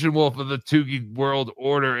 General Ocean Wolf of the Tukey World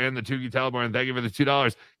Order and the Tukey Taliban. Thank you for the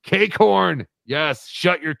 $2. Cake horn. Yes,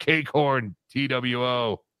 shut your cake horn.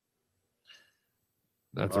 TWO.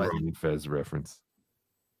 That's a Ron and Fez reference.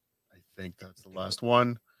 I think that's the last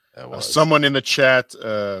one. Someone in the chat,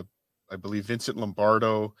 I believe Vincent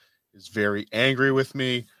Lombardo, is very angry with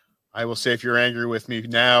me. I will say, if you're angry with me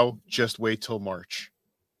now, just wait till March.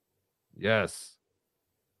 Yes.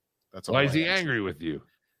 That's all. Why is he angry with you?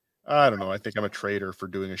 I don't know. I think I'm a traitor for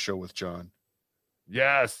doing a show with John.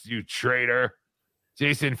 Yes, you traitor.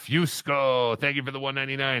 Jason Fusco, thank you for the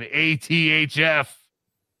 $1.99. ATHF.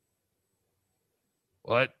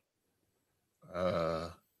 What?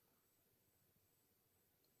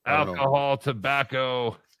 Alcohol,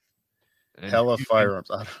 tobacco, and hella firearms.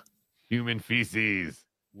 Human feces.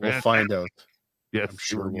 We'll find out. Yes, I'm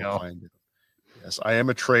sure we'll find it. Yes, I am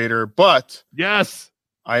a traitor, but yes,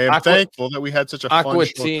 I am thankful that we had such a fun Aqua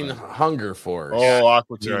Teen Hunger Force. Oh,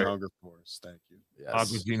 Aqua Teen Hunger Force. Thank you. Yes.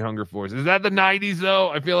 Aqua Teen Hunger Force. Is that the 90s though?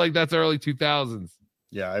 I feel like that's early 2000s.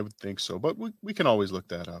 Yeah, I would think so, but we can always look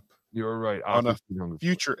that up. You're right. On a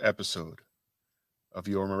future episode of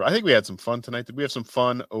You'll Remember. I think we had some fun tonight. Did we have some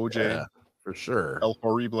fun, OJ? Yeah, for sure. El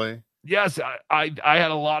Horrible. Yes, I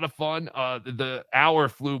had a lot of fun. The hour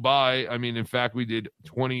flew by. I mean, in fact, we did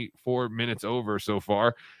 24 minutes over so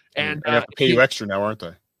far. And I have to pay you extra now, aren't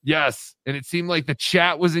I? Yes. And it seemed like the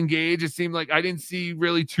chat was engaged. It seemed like I didn't see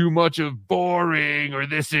really too much of boring or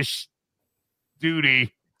this is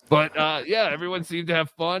duty. But yeah, everyone seemed to have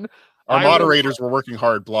fun. Our moderators were working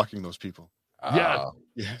hard blocking those people. Yeah.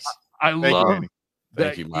 Yes. I love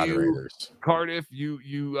Thank you, moderators. Cardiff,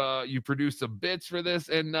 you produced some bits for this,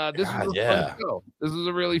 and this was a fun show. This is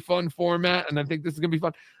a really fun format, and I think this is gonna be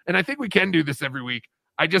fun. And I think we can do this every week.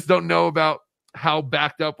 I just don't know about how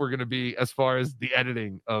backed up we're gonna be as far as the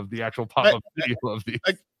editing of the actual pop-up video of these.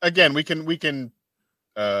 Again, we can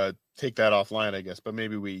take that offline, I guess, but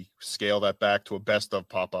maybe we scale that back to a best of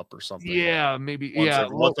pop-up or something. Yeah, maybe.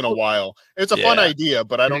 Once in a while. It's a fun idea,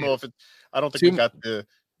 but I don't know if it. I don't think we got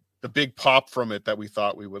the big pop from it that we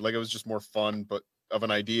thought we would. Like, it was just more fun, but of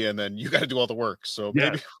an idea, and then you got to do all the work. So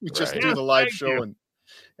maybe we just do the live show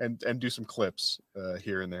and do some clips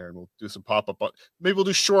here and there, and we'll do some pop-up. Maybe we'll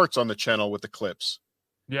do shorts on the channel with the clips.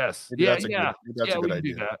 Yes. Maybe that's a good Do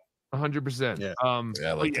idea. that. 100%. Yeah.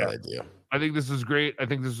 I like that idea. I think this was great. I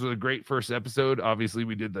think this was a great first episode. Obviously,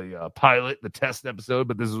 we did the pilot, the test episode,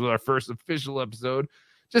 but this was our first official episode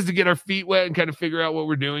just to get our feet wet and kind of figure out what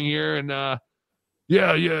we're doing here. And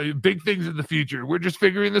yeah, big things in the future. We're just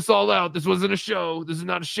figuring this all out. This wasn't a show. This is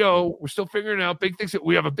not a show. We're still figuring out big things.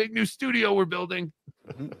 We have a big new studio we're building.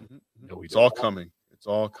 It's all coming. It's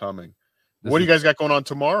all coming. What do you guys got going on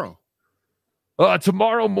tomorrow?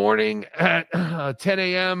 Tomorrow morning at 10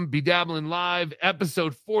 a.m., Be Dabbling Live,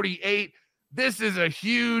 episode 48. This is a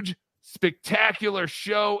huge, spectacular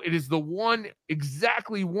show. It is the one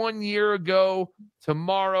exactly 1 year ago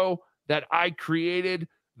tomorrow that I created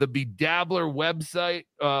the Bedabbler website,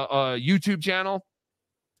 YouTube channel.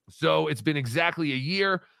 So it's been exactly a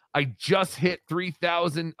year. I just hit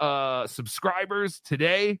 3,000 subscribers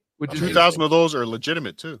today, which is 2,000 of those are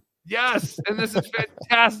legitimate too. Yes, and this is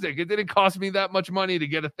fantastic. It didn't cost me that much money to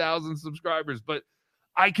get 1,000 subscribers, but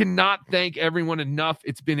I cannot thank everyone enough.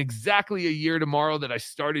 It's been exactly a year tomorrow that I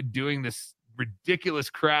started doing this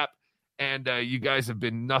ridiculous crap, and you guys have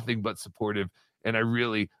been nothing but supportive, and I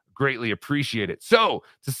really greatly appreciate it. So,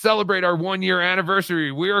 to celebrate our 1 year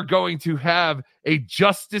anniversary, we are going to have a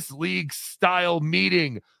Justice League style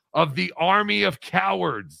meeting of the Army of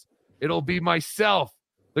Cowards. It'll be myself,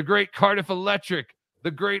 the great Cardiff Electric, the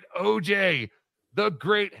great OJ, the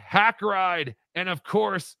great Hack Ride, and of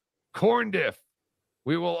course, Corndiff.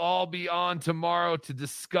 We will all be on tomorrow to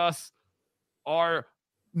discuss our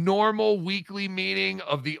normal weekly meeting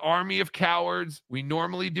of the Army of Cowards. We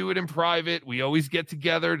normally do it in private. We always get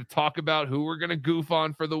together to talk about who we're going to goof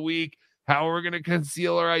on for the week, how we're going to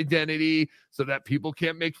conceal our identity so that people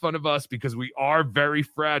can't make fun of us, because we are very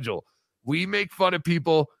fragile. We make fun of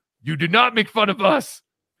people. You do not make fun of us.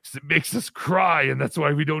 It makes us cry, and that's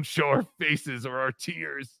why we don't show our faces or our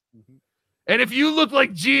tears. Mm-hmm. And if you look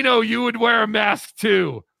like Gino, you would wear a mask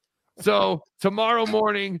too. So tomorrow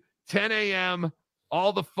morning, 10 a.m.,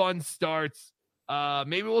 all the fun starts.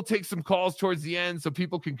 Maybe we'll take some calls towards the end so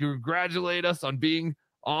people can congratulate us on being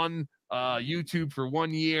on YouTube for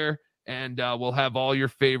 1 year, and we'll have all your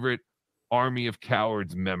favorite Army of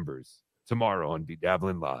Cowards members tomorrow on Be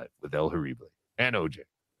Dabbling Live with El Horrible and OJ.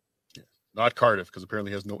 Not Cardiff, because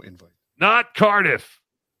apparently he has no invite. Not Cardiff.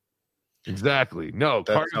 Exactly. No,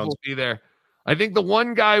 Cardiff will be there. I think the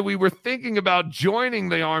one guy we were thinking about joining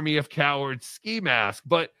the Army of Cowards, Ski Mask,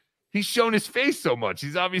 but he's shown his face so much.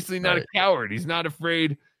 He's obviously not a coward. He's not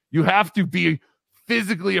afraid. You have to be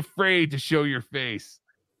physically afraid to show your face.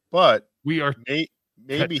 But we are.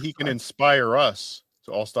 Maybe he can inspire us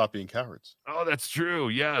to all stop being cowards. Oh, that's true.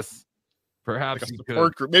 Yes. Perhaps like a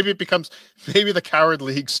support group. Maybe the Coward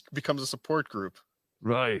League becomes a support group.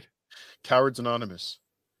 Right. Cowards Anonymous.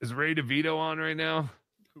 Is Ray DeVito on right now?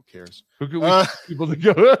 Who cares? Who can we get people to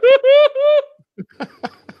go?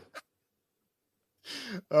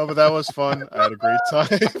 Oh, but that was fun. I had a great time.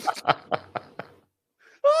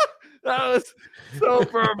 That was so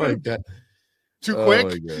perfect. Too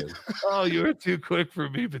quick? Oh, you were too quick for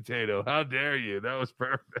me, Potato. How dare you? That was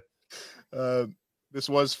perfect. This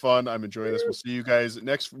was fun. I'm enjoying this. We'll see you guys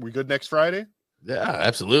we good next Friday? Yeah,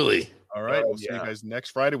 absolutely. All right. We'll see you guys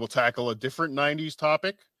next Friday. We'll tackle a different 90s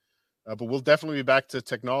topic, but we'll definitely be back to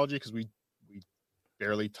technology because we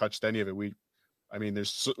barely touched any of it.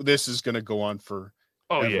 This is going to go on for.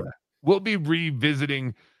 Oh, yeah. We'll be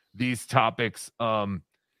revisiting these topics. And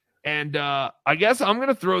I guess I'm going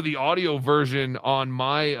to throw the audio version on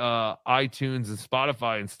my iTunes and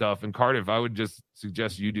Spotify and stuff. And Cardiff, I would just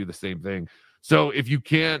suggest you do the same thing. So if you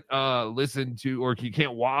can't listen to, or if you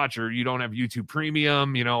can't watch, or you don't have YouTube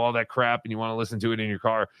Premium, all that crap, and you want to listen to it in your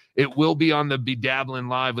car, it will be on the Be Dabbling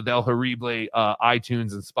Live with El Horrible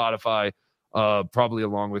iTunes and Spotify, probably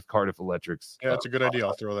along with Cardiff Electric's. Yeah, that's a good idea.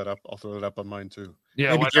 I'll throw that up on mine too.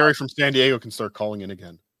 Yeah, maybe Gary from San Diego can start calling in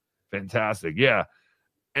again. Fantastic. Yeah.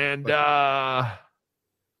 And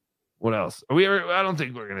what else? I don't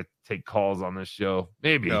think we're gonna take calls on this show.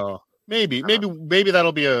 Maybe. No. Maybe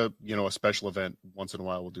that'll be a special event once in a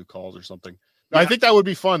while. We'll do calls or something. Yeah. I think that would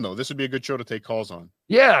be fun though. This would be a good show to take calls on.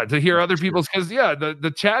 Yeah, to hear other people's, because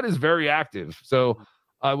the chat is very active. So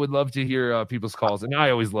I would love to hear people's calls, and I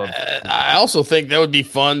always love. I also think that would be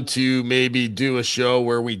fun to maybe do a show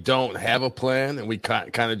where we don't have a plan and we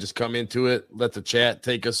kind of just come into it. Let the chat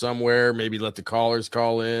take us somewhere. Maybe let the callers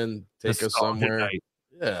call in, take us somewhere.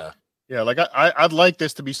 Yeah. Like I'd like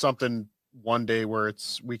this to be something one day where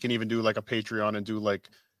we can even do like a Patreon and do like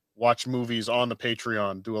watch movies on the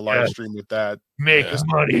Patreon, do a live stream with that. Make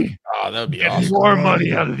money. Oh, that would be Get awesome. more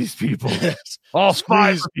money out of these people. Yes. All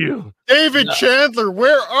five of you. David Chandler,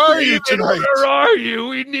 where are you tonight? Where are you?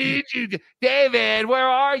 We need you. David, where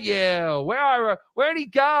are you? Where'd he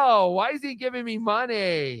go? Why is he giving me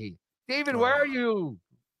money? David, where are you?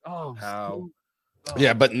 Oh, how?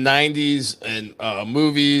 Yeah, but 90s and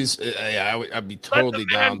movies, I'd be totally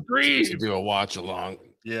down to do a watch along.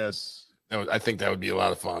 Yes. I think that would be a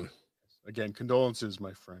lot of fun. Again, condolences,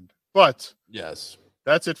 my friend. But yes,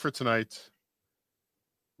 that's it for tonight.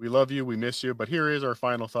 We love you. We miss you. But here is our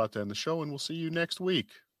final thought to end the show, and we'll see you next week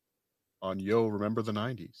on Yo Remember the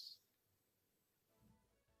 90s.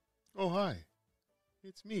 Oh, hi.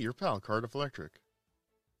 It's me, your pal, Cardiff Electric.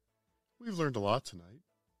 We've learned a lot tonight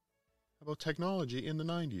about technology in the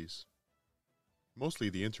 90s, mostly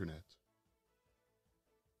the internet.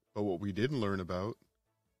 But what we didn't learn about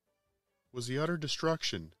was the utter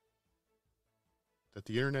destruction that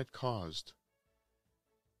the internet caused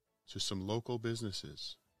to some local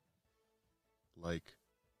businesses, like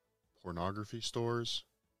pornography stores,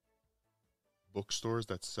 bookstores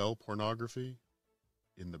that sell pornography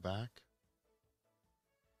in the back,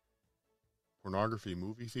 pornography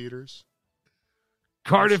movie theaters.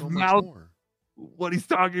 Cardiff so mouth more. What he's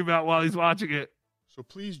talking about while he's watching it. So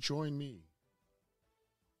please join me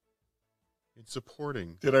in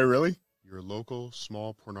supporting. Did I really? Your local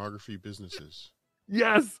small pornography businesses.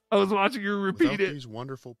 Yes, I was watching you repeat Without it. these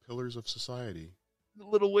wonderful pillars of society, The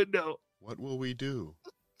little window. what will we do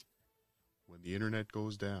when the internet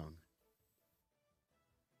goes down?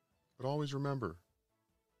 But always remember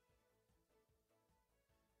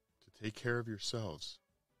to take care of yourselves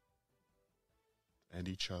and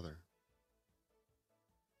each other.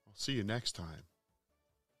 I'll see you next time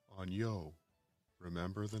on Yo,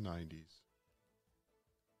 Remember the 90s.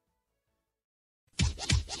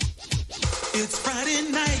 It's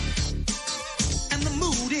Friday night, and the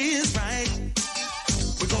mood is right.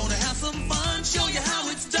 We're gonna have some fun, show you how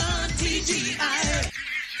it's done, TGI.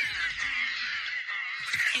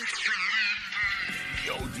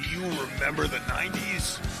 Yo, do you remember the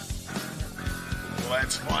 90s?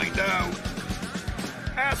 Let's find out.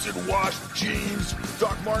 Acid wash jeans,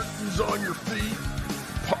 Doc Martens on your feet,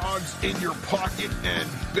 pogs in your pocket, and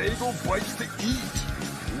bagel bites to eat.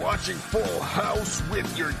 Watching Full House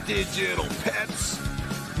with your digital pets.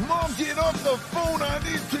 Mom, get off the phone, I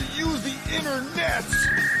need to use the internet.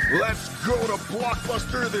 Let's go to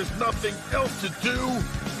Blockbuster, there's nothing else to do.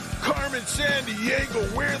 Carmen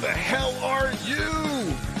Sandiego, where the hell are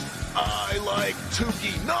you? I like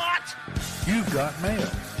Tukey not. You've got mail.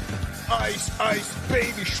 Ice, ice,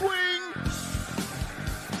 baby, sweet.